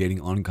navigating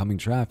oncoming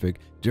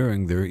traffic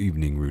during their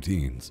evening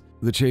routines.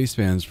 The chase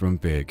spans from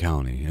Fayette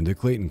County into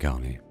Clayton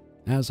County,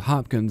 as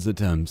Hopkins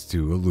attempts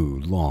to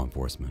elude law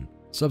enforcement.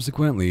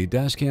 Subsequently,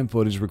 dashcam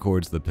footage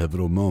records the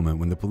pivotal moment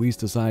when the police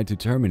decide to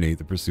terminate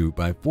the pursuit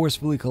by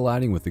forcefully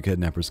colliding with the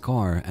kidnapper's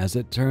car as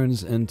it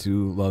turns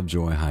into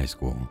Lovejoy High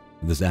School.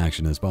 This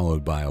action is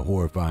followed by a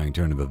horrifying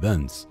turn of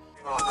events.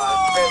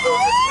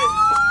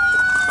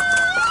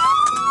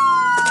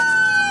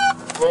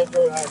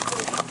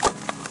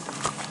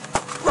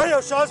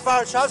 Radio, shots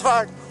fired, shots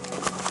fired.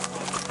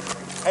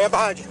 Hey, I'm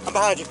behind you, I'm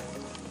behind you.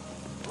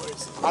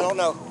 I don't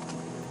know.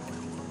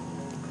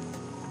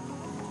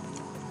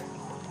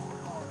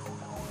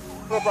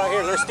 Up right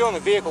here, they're still in the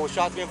vehicle with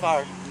shots being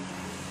fired.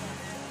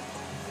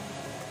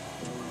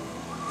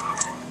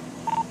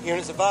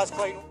 Units advised,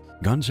 Clayton.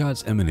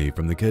 Gunshots emanate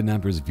from the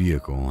kidnapper's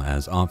vehicle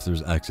as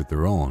officers exit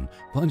their own,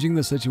 plunging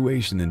the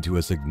situation into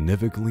a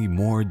significantly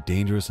more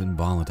dangerous and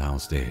volatile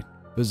state.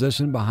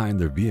 Positioned behind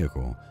their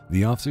vehicle,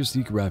 the officers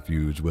seek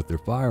refuge with their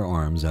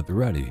firearms at the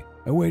ready,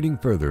 awaiting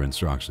further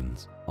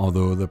instructions.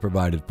 Although the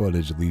provided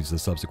footage leaves the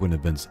subsequent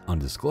events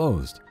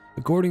undisclosed,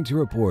 according to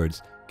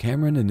reports,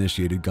 Cameron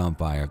initiated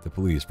gunfire at the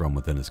police from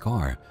within his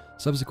car,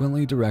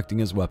 subsequently directing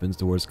his weapons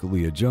towards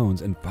Kalia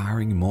Jones and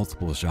firing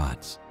multiple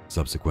shots.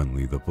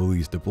 Subsequently, the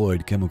police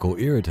deployed chemical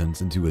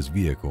irritants into his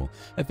vehicle,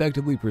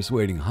 effectively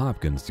persuading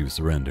Hopkins to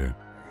surrender.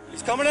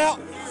 He's coming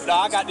out. No,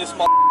 I got this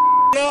up.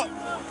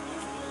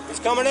 He's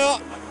coming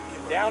out.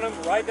 Down him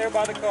right there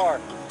by the car.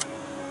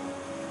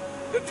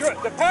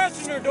 The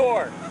passenger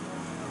door.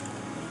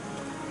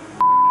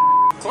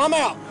 Climb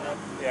out.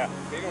 Yeah,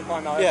 he's gonna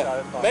climb out.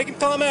 Yeah, make him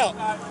climb out.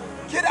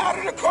 Get out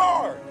of the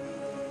car.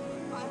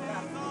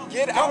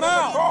 Get out of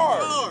the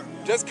car.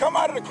 Just come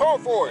out of the car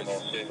for us.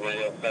 Hey! Get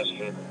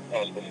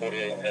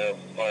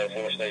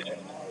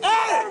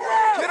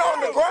on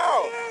the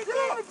ground.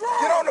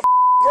 Get on the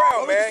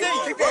ground, man.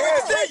 Keep your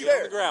hands right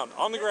there.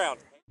 On the ground.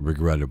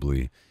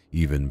 Regrettably,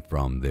 even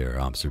from their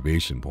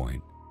observation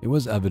point, it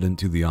was evident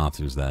to the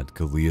officers that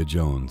Kalia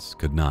Jones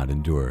could not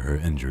endure her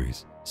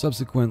injuries.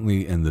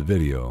 Subsequently, in the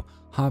video,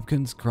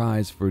 Hopkins'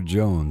 cries for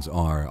Jones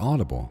are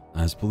audible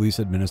as police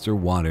administer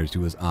water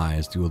to his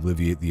eyes to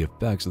alleviate the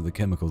effects of the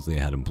chemicals they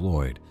had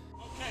employed.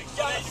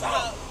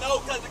 No,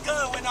 because the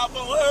gun went off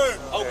on her.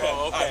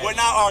 Okay. We're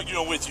not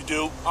arguing with you, dude.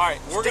 All right,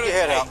 we're Stick your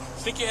head out.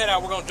 Stick your head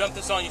out. We're gonna dump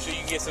this on you so you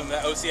can get some of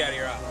that OC out of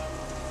your eye.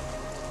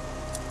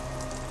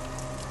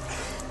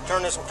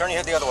 Turn your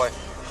head the other way.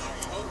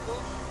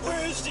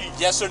 Where is she?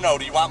 Yes or no?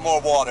 Do you want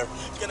more water?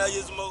 Can I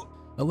use some more?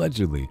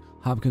 Allegedly,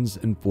 Hopkins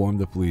informed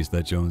the police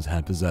that Jones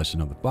had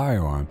possession of the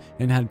firearm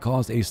and had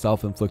caused a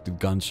self-inflicted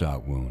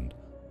gunshot wound.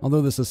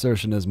 Although this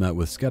assertion is met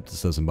with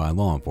skepticism by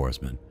law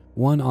enforcement,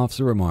 one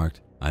officer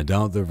remarked, I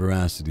doubt the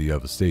veracity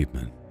of a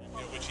statement.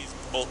 I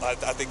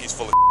think he's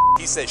full of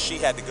He said she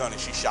had the gun and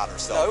she shot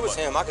herself. No, it was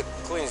him. I could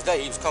clean as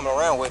day. He was coming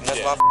around with me.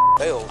 That's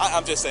my hell.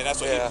 I'm just saying,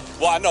 that's what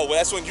well, I know.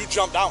 That's when you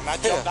jumped out and I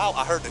jumped out.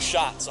 I heard the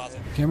shot. So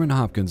Cameron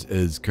Hopkins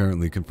is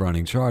currently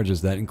confronting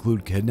charges that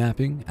include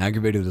kidnapping,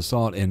 aggravated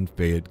assault in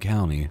Fayette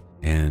County,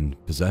 and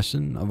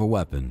possession of a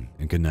weapon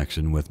in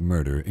connection with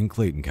murder in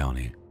Clayton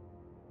County.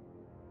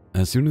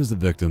 As soon as the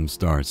victim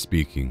starts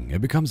speaking, it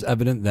becomes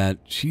evident that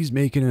she's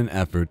making an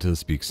effort to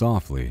speak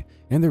softly,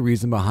 and the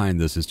reason behind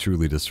this is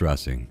truly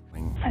distressing.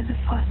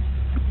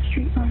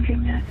 Street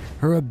laundromat.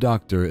 Her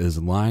abductor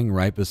is lying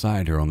right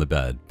beside her on the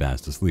bed,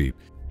 fast asleep.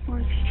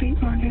 Or street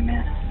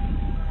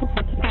laundromat.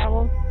 What's the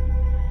problem?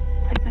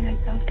 I've been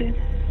abducted.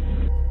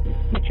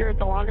 But you're at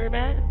the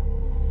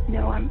laundromat?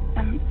 No, I'm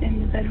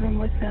in the bedroom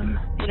with them.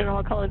 You don't know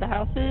what color the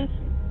house is?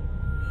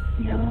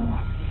 No.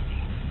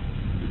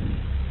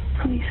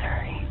 Please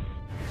hurry.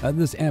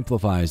 This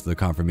amplifies the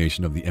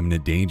confirmation of the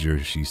imminent danger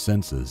she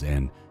senses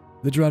and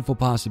the dreadful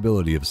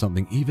possibility of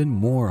something even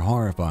more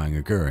horrifying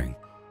occurring.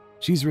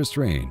 She's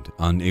restrained,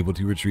 unable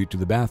to retreat to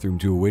the bathroom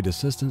to await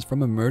assistance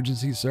from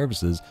emergency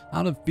services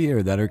out of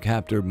fear that her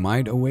captor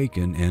might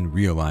awaken and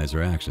realize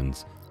her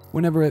actions.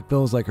 Whenever it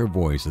feels like her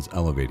voice is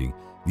elevating,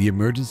 the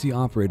emergency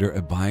operator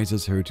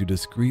advises her to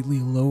discreetly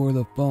lower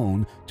the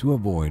phone to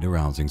avoid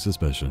arousing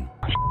suspicion.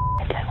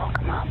 That will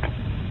come up.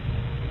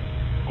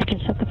 I can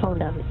shut the phone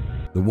down.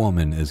 The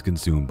woman is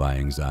consumed by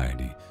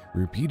anxiety,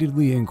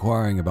 repeatedly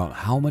inquiring about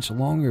how much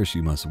longer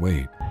she must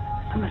wait.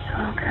 How much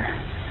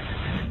longer?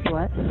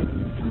 What?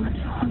 How much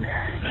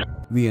longer?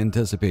 The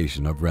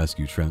anticipation of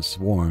rescue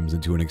transforms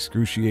into an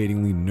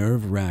excruciatingly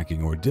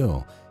nerve-wracking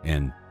ordeal,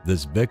 and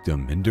this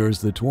victim endures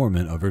the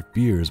torment of her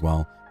fears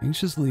while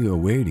anxiously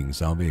awaiting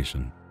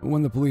salvation.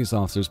 When the police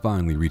officers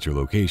finally reach her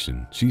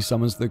location, she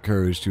summons the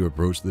courage to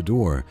approach the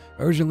door,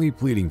 urgently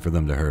pleading for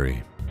them to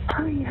hurry.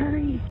 Hurry,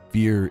 hurry.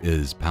 Fear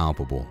is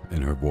palpable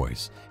in her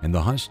voice, and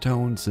the hushed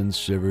tone sends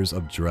shivers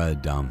of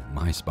dread down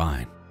my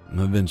spine.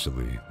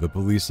 Eventually, the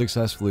police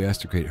successfully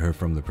extricate her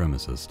from the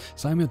premises,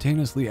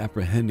 simultaneously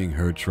apprehending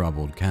her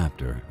troubled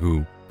captor,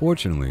 who,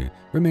 fortunately,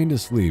 remained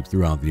asleep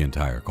throughout the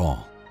entire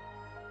call.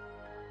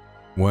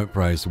 What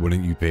price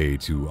wouldn't you pay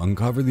to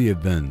uncover the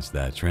events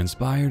that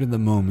transpired in the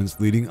moments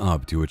leading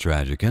up to a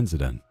tragic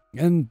incident?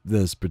 In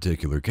this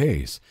particular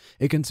case,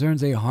 it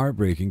concerns a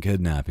heartbreaking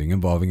kidnapping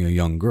involving a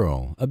young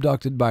girl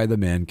abducted by the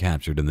man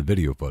captured in the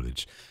video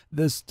footage.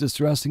 This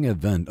distressing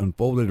event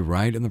unfolded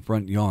right in the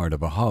front yard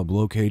of a hub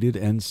located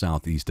in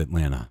southeast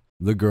Atlanta.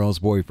 The girl's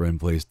boyfriend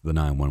placed the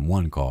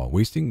 911 call,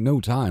 wasting no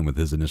time with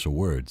his initial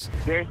words.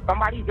 There's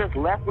somebody just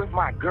left with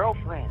my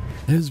girlfriend.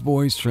 His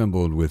voice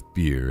trembled with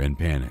fear and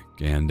panic,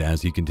 and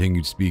as he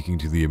continued speaking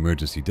to the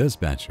emergency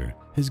dispatcher,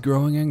 his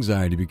growing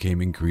anxiety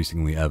became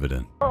increasingly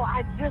evident. Oh,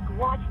 I just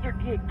watched her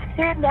get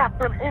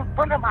kidnapped from in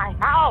front of my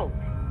house.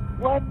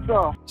 What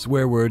the?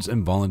 Swear words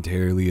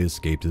involuntarily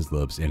escaped his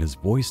lips, and his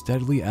voice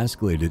steadily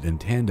escalated in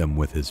tandem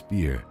with his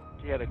fear.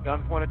 She had a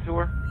gun pointed to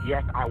her?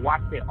 Yes, I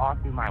watched it all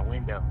through my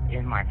window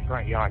in my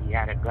front yard. He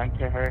had a gun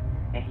to her,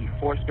 and he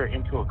forced her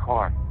into a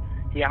car.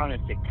 He had on a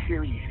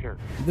security shirt.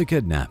 The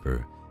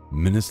kidnapper,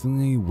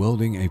 menacingly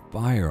wielding a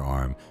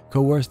firearm,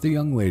 coerced the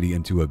young lady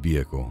into a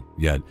vehicle.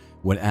 Yet,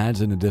 what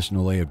adds an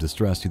additional layer of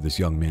distress to this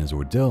young man's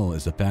ordeal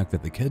is the fact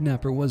that the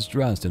kidnapper was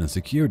dressed in a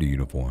security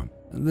uniform.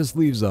 This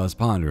leaves us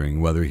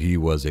pondering whether he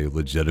was a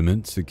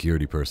legitimate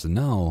security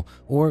personnel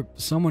or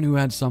someone who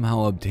had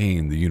somehow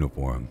obtained the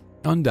uniform.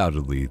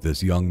 Undoubtedly,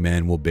 this young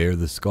man will bear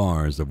the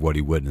scars of what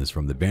he witnessed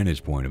from the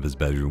vantage point of his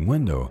bedroom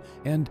window,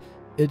 and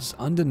it's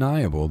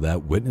undeniable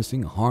that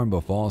witnessing harm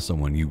befall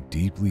someone you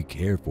deeply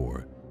care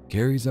for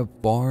carries a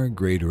far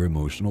greater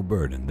emotional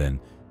burden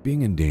than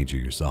being in danger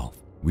yourself.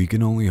 We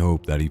can only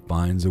hope that he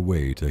finds a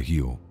way to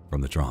heal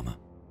from the trauma.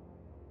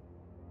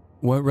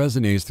 What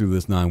resonates through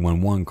this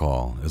 911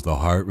 call is the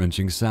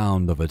heart-wrenching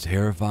sound of a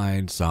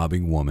terrified,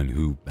 sobbing woman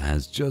who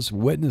has just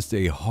witnessed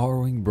a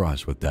harrowing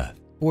brush with death.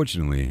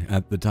 Fortunately,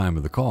 at the time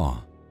of the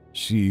call,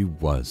 she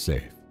was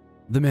safe.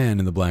 The man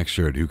in the black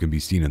shirt who can be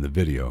seen in the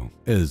video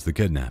is the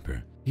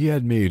kidnapper. He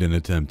had made an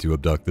attempt to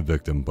abduct the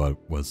victim but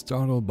was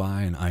startled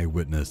by an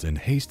eyewitness and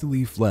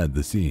hastily fled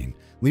the scene,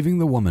 leaving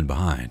the woman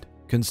behind.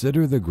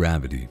 Consider the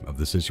gravity of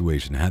the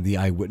situation had the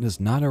eyewitness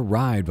not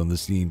arrived on the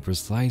scene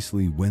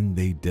precisely when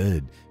they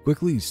did,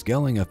 quickly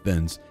scaling a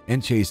fence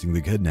and chasing the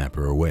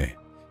kidnapper away.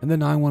 In the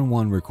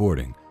 911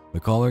 recording, the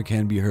caller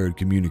can be heard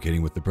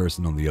communicating with the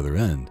person on the other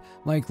end,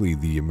 likely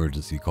the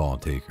emergency call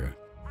taker.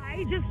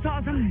 I just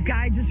saw some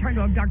guy just trying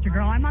to abduct a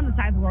girl. I'm on the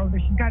side of the road.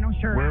 She's got no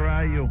shirt. Where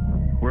are you?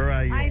 Where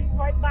are you? I'm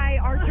right by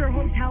Archer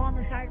Hotel on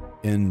the side road.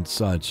 In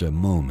such a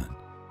moment,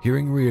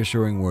 hearing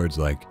reassuring words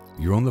like,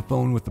 "You're on the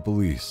phone with the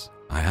police.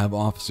 I have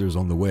officers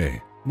on the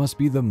way," must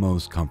be the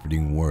most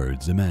comforting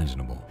words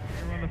imaginable.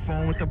 You're on the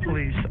phone with the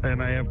police,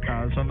 and I have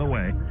cars on the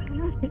way.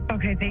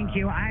 Okay, thank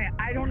you.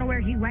 I don't know where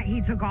he went.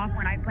 He took off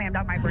when I slammed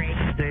out my brakes.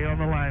 Stay on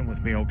the line with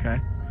me,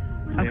 okay?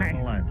 Stay Okay. on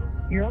the line.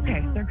 You're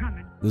okay. They're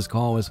coming. This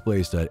call was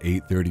placed at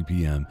 8:30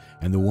 p.m.,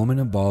 and the woman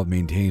involved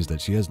maintains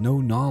that she has no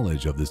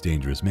knowledge of this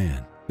dangerous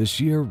man. The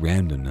sheer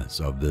randomness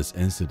of this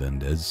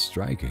incident is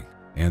striking,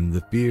 and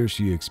the fear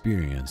she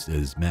experienced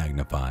is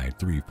magnified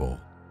threefold.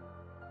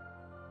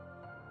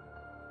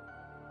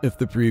 If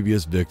the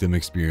previous victim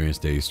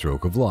experienced a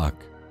stroke of luck,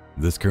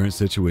 this current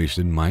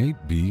situation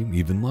might be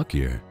even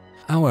luckier.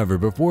 However,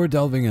 before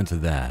delving into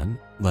that,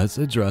 let's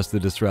address the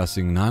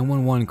distressing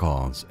 911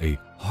 calls, a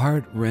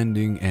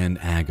heart-rending and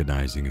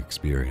agonizing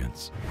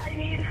experience. I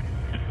need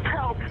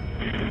help.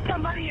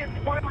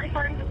 One of my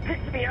friends has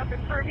picked me up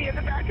and threw me in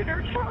the back of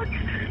their truck.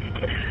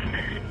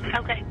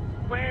 Okay,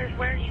 where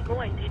are you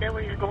going? Do you know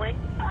where you're going?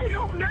 I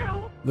don't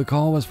know. The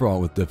call was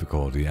fraught with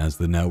difficulty as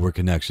the network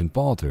connection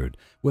faltered,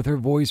 with her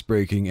voice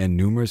breaking and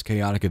numerous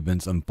chaotic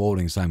events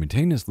unfolding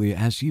simultaneously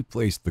as she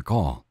placed the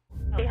call.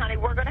 Hey, honey,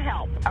 we're going to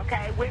help,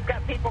 okay? We've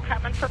got people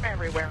coming from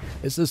everywhere.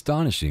 It's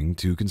astonishing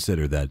to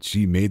consider that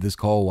she made this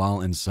call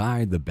while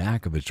inside the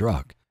back of a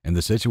truck, and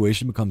the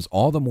situation becomes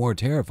all the more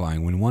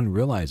terrifying when one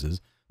realizes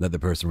that the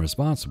person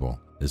responsible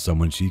is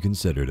someone she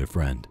considered a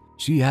friend.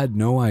 She had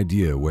no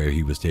idea where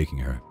he was taking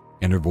her,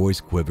 and her voice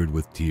quivered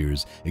with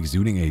tears,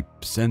 exuding a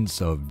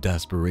sense of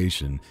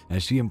desperation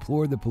as she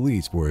implored the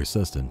police for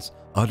assistance,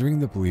 uttering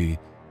the plea,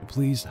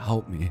 "Please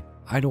help me,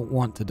 I don't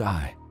want to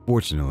die."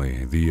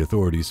 Fortunately, the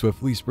authorities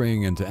swiftly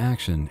sprang into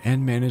action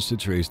and managed to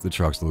trace the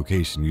truck's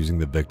location using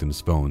the victim's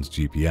phone's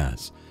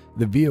GPS.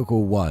 The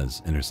vehicle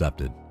was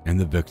intercepted, and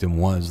the victim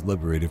was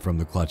liberated from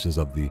the clutches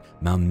of the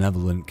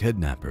malevolent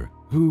kidnapper,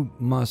 who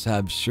must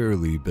have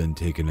surely been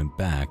taken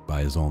aback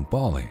by his own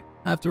folly.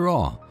 After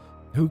all,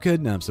 who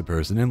kidnaps a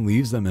person and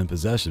leaves them in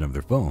possession of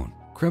their phone?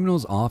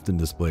 Criminals often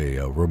display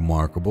a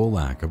remarkable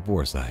lack of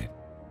foresight.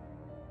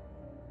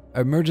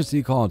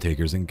 Emergency call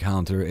takers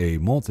encounter a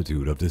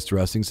multitude of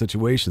distressing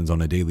situations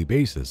on a daily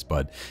basis,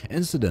 but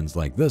incidents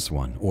like this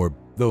one, or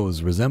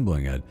those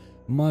resembling it,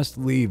 must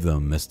leave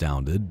them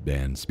astounded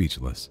and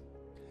speechless.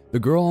 The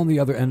girl on the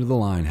other end of the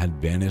line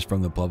had vanished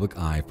from the public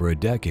eye for a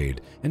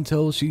decade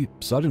until she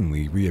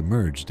suddenly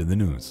re-emerged in the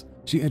news.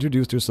 She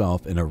introduced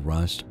herself in a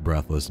rushed,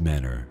 breathless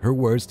manner, her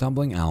words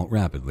tumbling out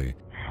rapidly.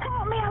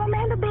 Help me, I'm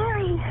Amanda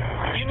Berry.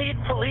 You need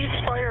police,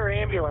 fire, or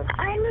ambulance?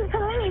 I need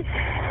police.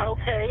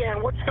 Okay,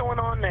 and what's going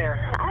on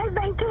there? I've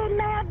been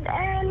kidnapped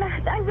and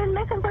I've been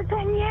missing for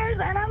 10 years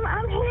and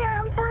I'm here,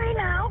 I'm free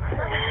now.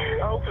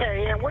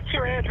 Okay, and what's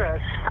your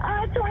address?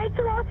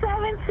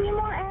 2207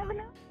 Seymour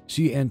Avenue.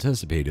 She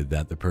anticipated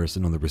that the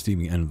person on the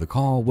receiving end of the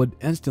call would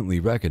instantly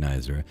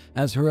recognize her,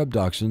 as her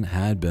abduction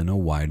had been a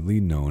widely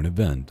known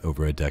event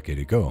over a decade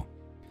ago.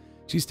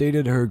 She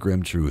stated her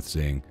grim truth,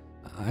 saying,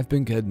 "I've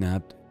been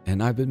kidnapped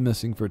and I've been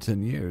missing for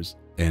 10 years,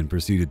 and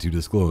proceeded to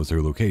disclose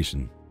her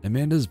location.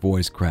 Amanda's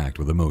voice cracked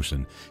with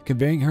emotion,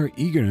 conveying her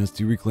eagerness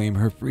to reclaim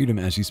her freedom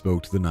as she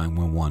spoke to the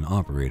 911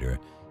 operator.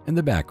 In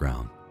the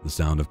background, the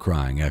sound of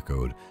crying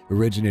echoed,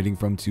 originating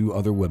from two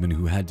other women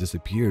who had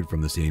disappeared from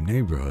the same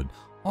neighborhood,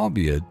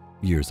 albeit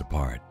years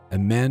apart.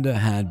 Amanda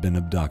had been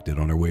abducted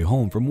on her way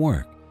home from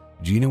work.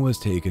 Gina was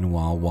taken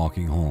while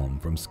walking home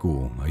from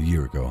school a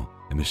year ago,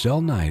 and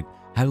Michelle Knight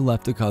had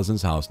left a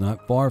cousin's house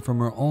not far from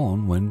her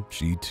own when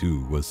she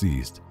too was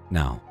seized.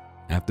 Now,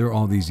 after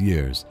all these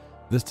years,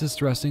 this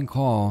distressing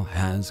call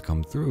has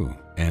come through,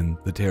 and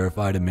the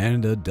terrified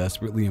Amanda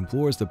desperately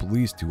implores the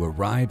police to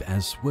arrive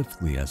as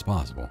swiftly as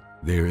possible.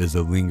 There is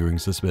a lingering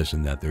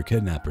suspicion that their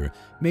kidnapper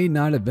may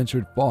not have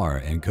ventured far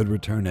and could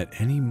return at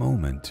any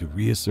moment to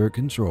reassert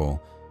control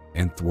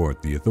and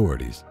thwart the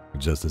authorities,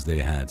 just as they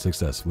had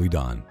successfully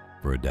done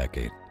for a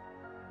decade.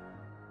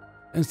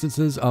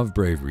 Instances of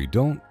bravery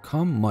don't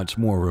come much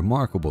more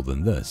remarkable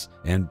than this,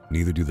 and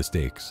neither do the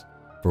stakes.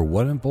 For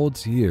what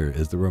unfolds here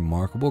is the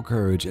remarkable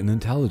courage and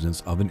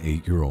intelligence of an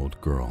 8-year-old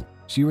girl.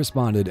 She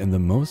responded in the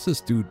most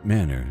astute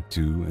manner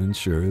to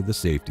ensure the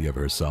safety of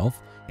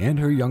herself and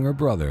her younger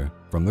brother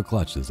from the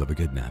clutches of a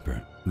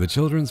kidnapper. The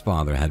children's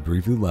father had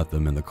briefly left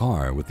them in the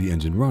car with the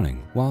engine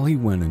running while he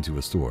went into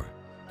a store.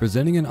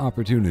 Presenting an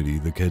opportunity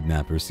the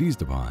kidnapper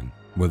seized upon,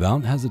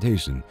 without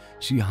hesitation,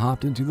 she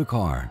hopped into the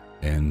car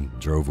and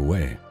drove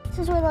away. This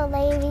is where the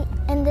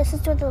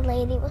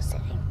lady was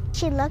sitting.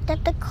 She looked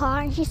at the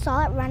car and she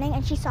saw it running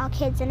and she saw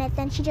kids in it.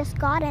 Then she just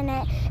got in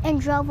it and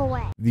drove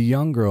away. The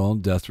young girl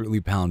desperately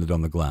pounded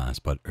on the glass,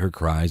 but her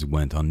cries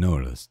went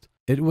unnoticed.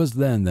 It was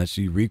then that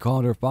she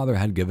recalled her father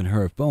had given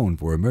her a phone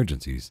for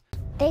emergencies.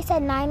 They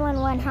said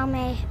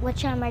 911,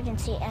 what's your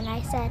emergency? And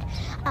I said,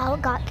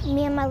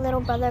 me and my little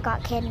brother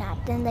got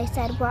kidnapped. And they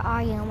said, where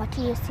are you and what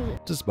do you see?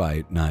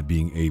 Despite not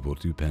being able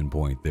to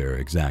pinpoint their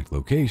exact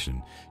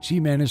location, she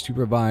managed to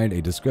provide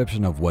a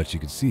description of what she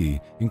could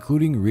see,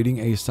 including reading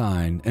a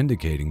sign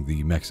indicating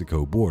the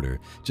Mexico border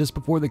just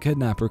before the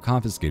kidnapper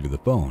confiscated the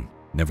phone.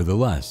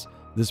 Nevertheless,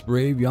 this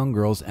brave young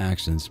girl's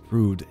actions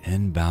proved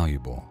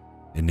invaluable,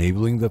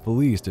 enabling the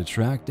police to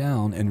track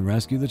down and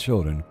rescue the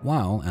children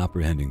while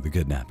apprehending the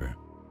kidnapper.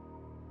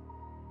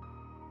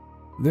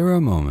 There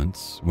are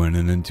moments when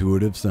an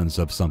intuitive sense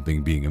of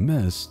something being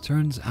amiss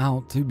turns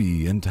out to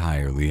be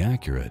entirely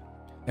accurate.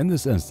 In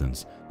this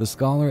instance, the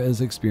scholar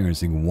is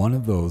experiencing one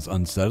of those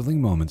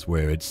unsettling moments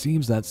where it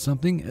seems that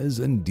something is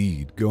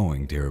indeed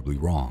going terribly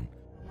wrong.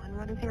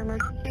 What is your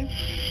emergency?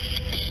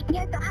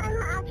 Yes,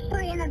 I'm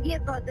actually in a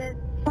vehicle at this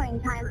point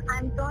in time.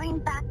 I'm going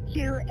back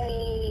to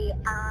a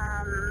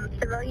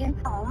civilian's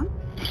home.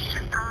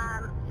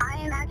 I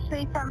am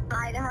actually from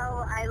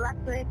Idaho. I left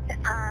with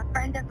a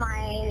friend of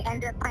mine.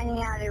 Ended up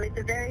finding out it was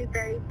a very,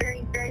 very,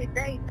 very, very,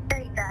 very,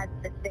 very bad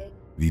mistake.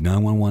 The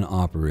 911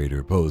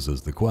 operator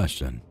poses the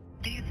question.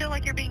 Do you feel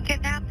like you're being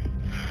kidnapped?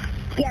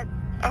 Yes.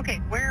 Okay,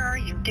 where are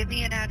you? Give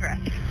me an address.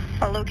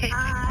 A location,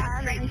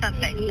 street,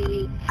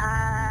 something.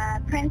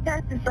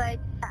 Princess is like...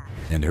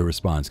 And her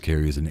response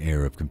carries an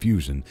air of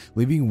confusion,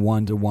 leaving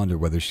one to wonder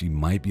whether she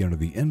might be under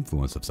the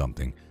influence of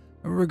something.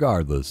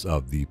 Regardless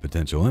of the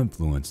potential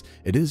influence,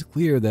 it is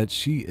clear that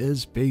she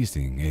is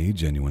facing a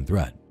genuine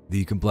threat.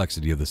 The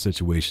complexity of the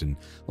situation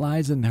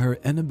lies in her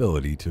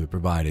inability to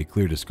provide a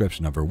clear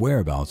description of her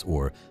whereabouts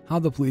or how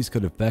the police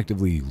could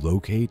effectively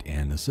locate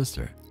and assist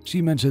her.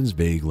 She mentions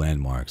vague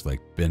landmarks like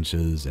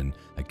benches and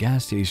a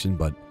gas station,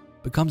 but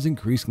becomes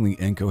increasingly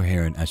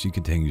incoherent as she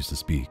continues to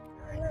speak.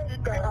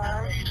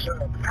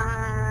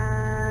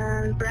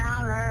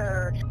 Brown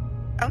Road.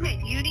 Okay,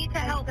 you need to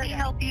help me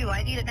help you.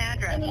 I need an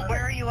address.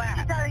 Where are you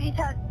at?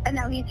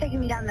 No, he's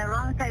taking me down the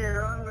wrong side of the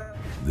wrong road.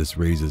 This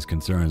raises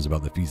concerns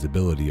about the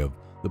feasibility of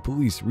the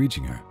police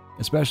reaching her,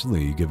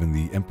 especially given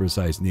the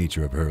imprecise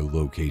nature of her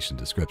location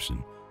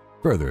description,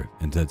 further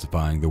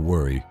intensifying the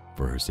worry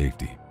for her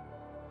safety.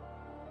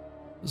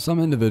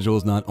 Some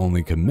individuals not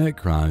only commit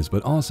crimes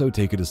but also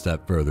take it a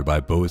step further by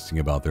boasting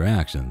about their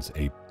actions,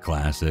 a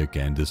classic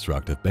and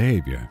destructive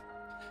behavior.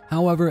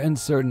 However, in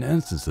certain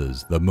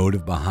instances, the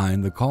motive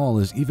behind the call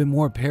is even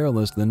more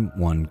perilous than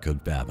one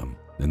could fathom.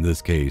 In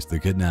this case, the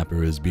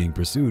kidnapper is being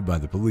pursued by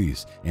the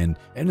police, and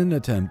in an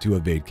attempt to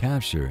evade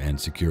capture and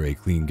secure a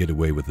clean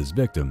getaway with his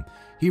victim,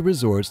 he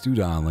resorts to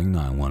dialing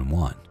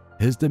 911.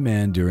 His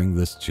demand during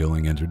this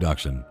chilling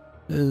introduction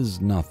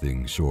is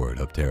nothing short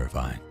of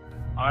terrifying.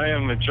 I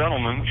am a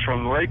gentleman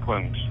from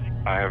Lakeland.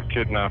 I have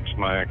kidnapped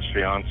my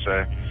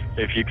ex-fiancée.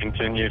 If he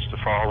continues to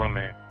follow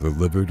me.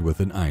 Delivered with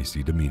an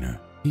icy demeanor,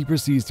 he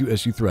proceeds to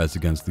issue threats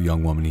against the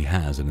young woman he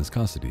has in his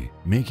custody,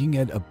 making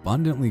it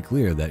abundantly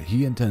clear that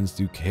he intends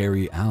to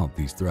carry out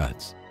these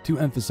threats. To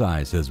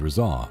emphasize his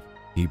resolve,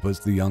 he puts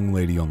the young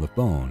lady on the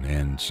phone,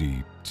 and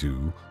she,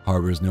 too,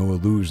 harbors no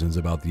illusions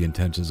about the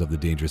intentions of the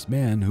dangerous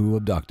man who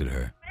abducted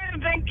her. We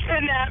have been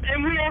kidnapped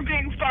and we are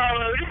being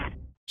followed.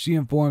 She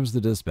informs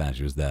the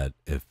dispatchers that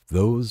if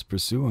those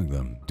pursuing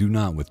them do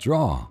not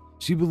withdraw,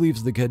 she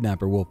believes the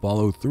kidnapper will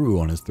follow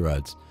through on his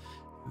threats.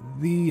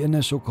 The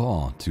initial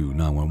call to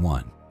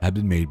 911 had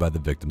been made by the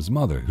victim's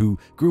mother, who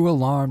grew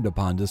alarmed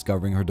upon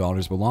discovering her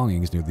daughter's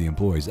belongings near the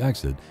employee's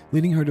exit,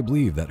 leading her to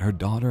believe that her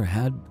daughter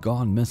had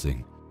gone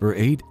missing. For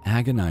 8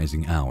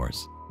 agonizing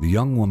hours, the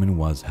young woman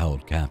was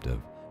held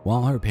captive,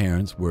 while her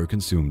parents were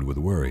consumed with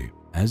worry.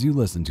 As you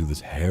listen to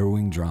this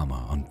harrowing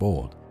drama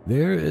unfold,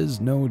 there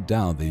is no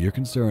doubt that your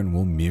concern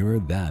will mirror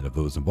that of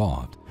those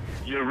involved.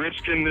 You're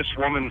risking this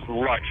woman's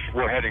life.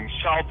 We're heading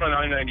south on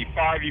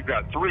I-95. You've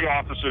got 3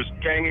 officers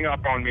ganging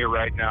up on me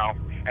right now,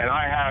 and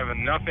I have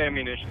enough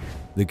ammunition.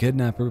 The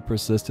kidnapper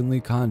persistently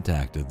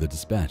contacted the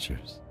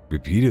dispatchers,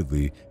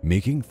 repeatedly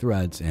making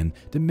threats and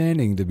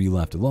demanding to be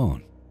left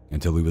alone,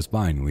 until he was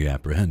finally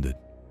apprehended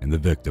and the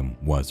victim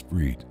was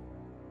freed.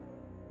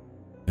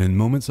 In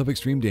moments of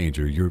extreme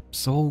danger, your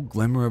sole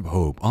glimmer of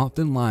hope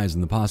often lies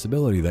in the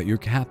possibility that your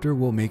captor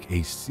will make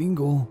a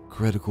single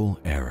critical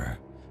error,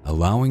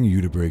 allowing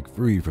you to break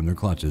free from their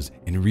clutches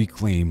and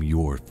reclaim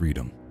your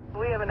freedom.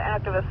 We have an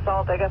active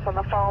assault, I guess, on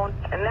the phone,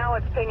 and now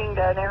it's pinging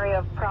to an area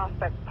of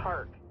Prospect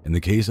Park. In the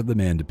case of the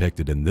man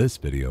depicted in this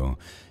video,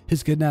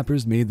 his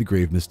kidnappers made the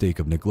grave mistake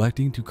of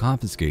neglecting to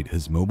confiscate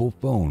his mobile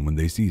phone when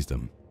they seized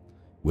him.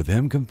 With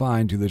him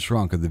confined to the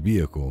trunk of the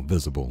vehicle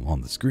visible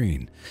on the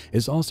screen,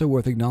 it's also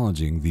worth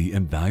acknowledging the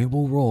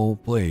invaluable role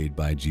played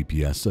by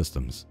GPS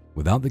systems.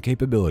 Without the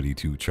capability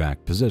to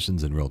track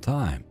positions in real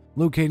time,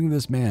 locating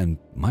this man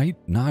might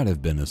not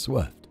have been as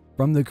swift.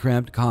 From the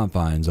cramped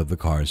confines of the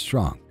car's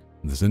trunk,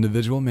 this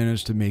individual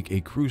managed to make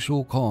a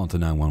crucial call to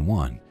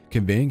 911,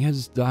 conveying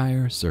his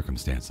dire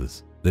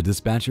circumstances. The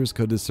dispatchers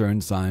could discern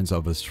signs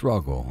of a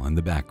struggle in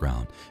the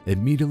background,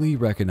 immediately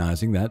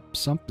recognizing that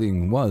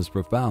something was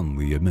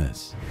profoundly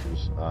amiss. It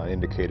was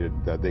indicated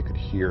that they could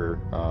hear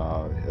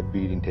a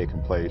beating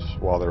taking place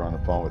while they're on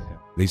the phone with him.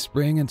 They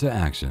sprang into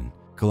action,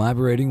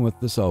 collaborating with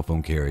the cell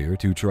phone carrier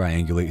to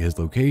triangulate his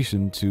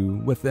location to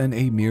within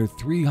a mere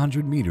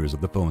 300 meters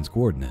of the phone's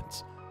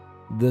coordinates.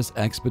 This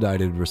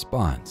expedited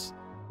response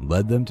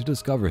led them to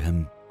discover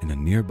him in a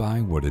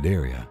nearby wooded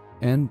area,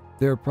 and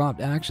their prompt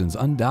actions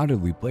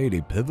undoubtedly played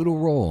a pivotal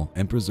role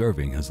in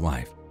preserving his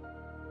life.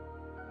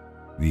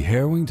 The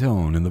harrowing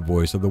tone in the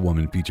voice of the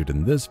woman featured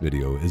in this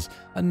video is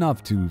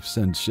enough to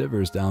send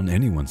shivers down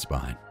anyone's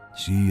spine.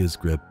 She is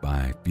gripped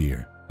by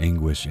fear,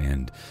 anguish,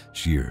 and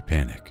sheer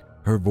panic,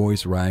 her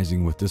voice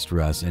rising with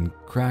distress and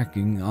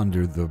cracking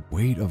under the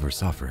weight of her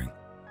suffering.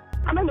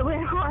 I'm in the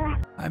red car.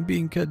 I'm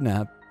being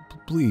kidnapped.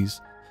 Please,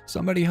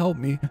 somebody help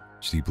me,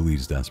 she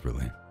pleads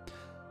desperately.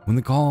 When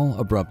the call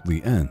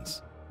abruptly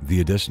ends,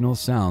 The additional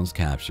sounds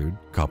captured,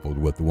 coupled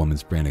with the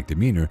woman's frantic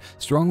demeanor,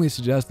 strongly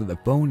suggest that the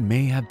phone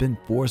may have been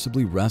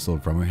forcibly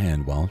wrestled from her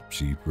hand while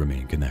she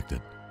remained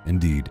connected.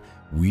 Indeed,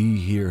 we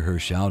hear her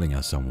shouting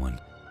at someone,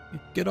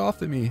 "Get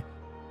off of me!"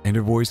 and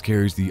her voice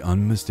carries the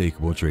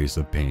unmistakable trace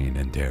of pain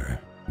and terror.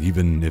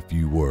 Even if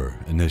you were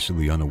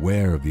initially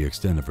unaware of the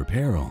extent of her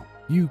peril,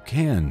 you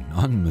can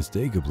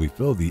unmistakably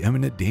feel the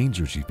imminent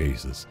danger she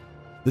faces.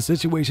 The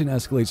situation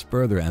escalates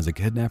further as a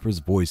kidnapper's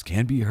voice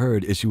can be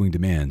heard issuing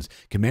demands,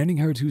 commanding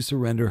her to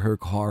surrender her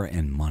car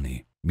and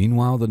money.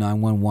 Meanwhile, the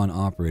 911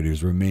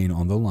 operators remain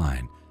on the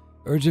line,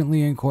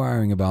 urgently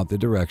inquiring about the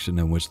direction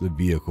in which the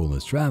vehicle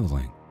is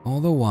traveling.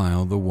 All the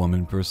while, the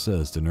woman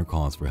persists in her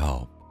calls for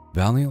help,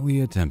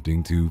 valiantly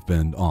attempting to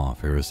fend off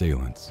her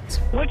assailants.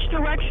 Which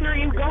direction are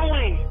you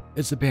going?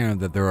 It's apparent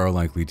that there are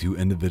likely 2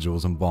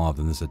 individuals involved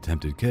in this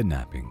attempted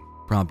kidnapping,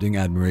 prompting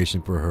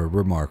admiration for her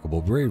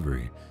remarkable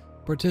bravery,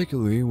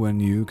 particularly when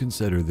you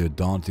consider the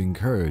daunting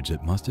courage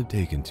it must have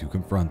taken to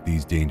confront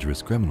these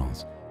dangerous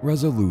criminals,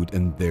 resolute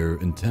in their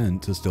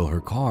intent to steal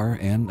her car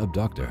and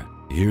abduct her.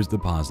 Here's the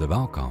positive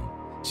outcome.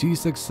 She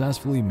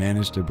successfully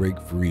managed to break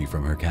free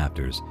from her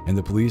captors, and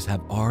the police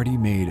have already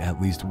made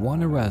at least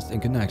 1 arrest in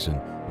connection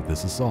with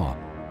this assault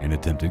and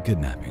attempted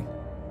kidnapping.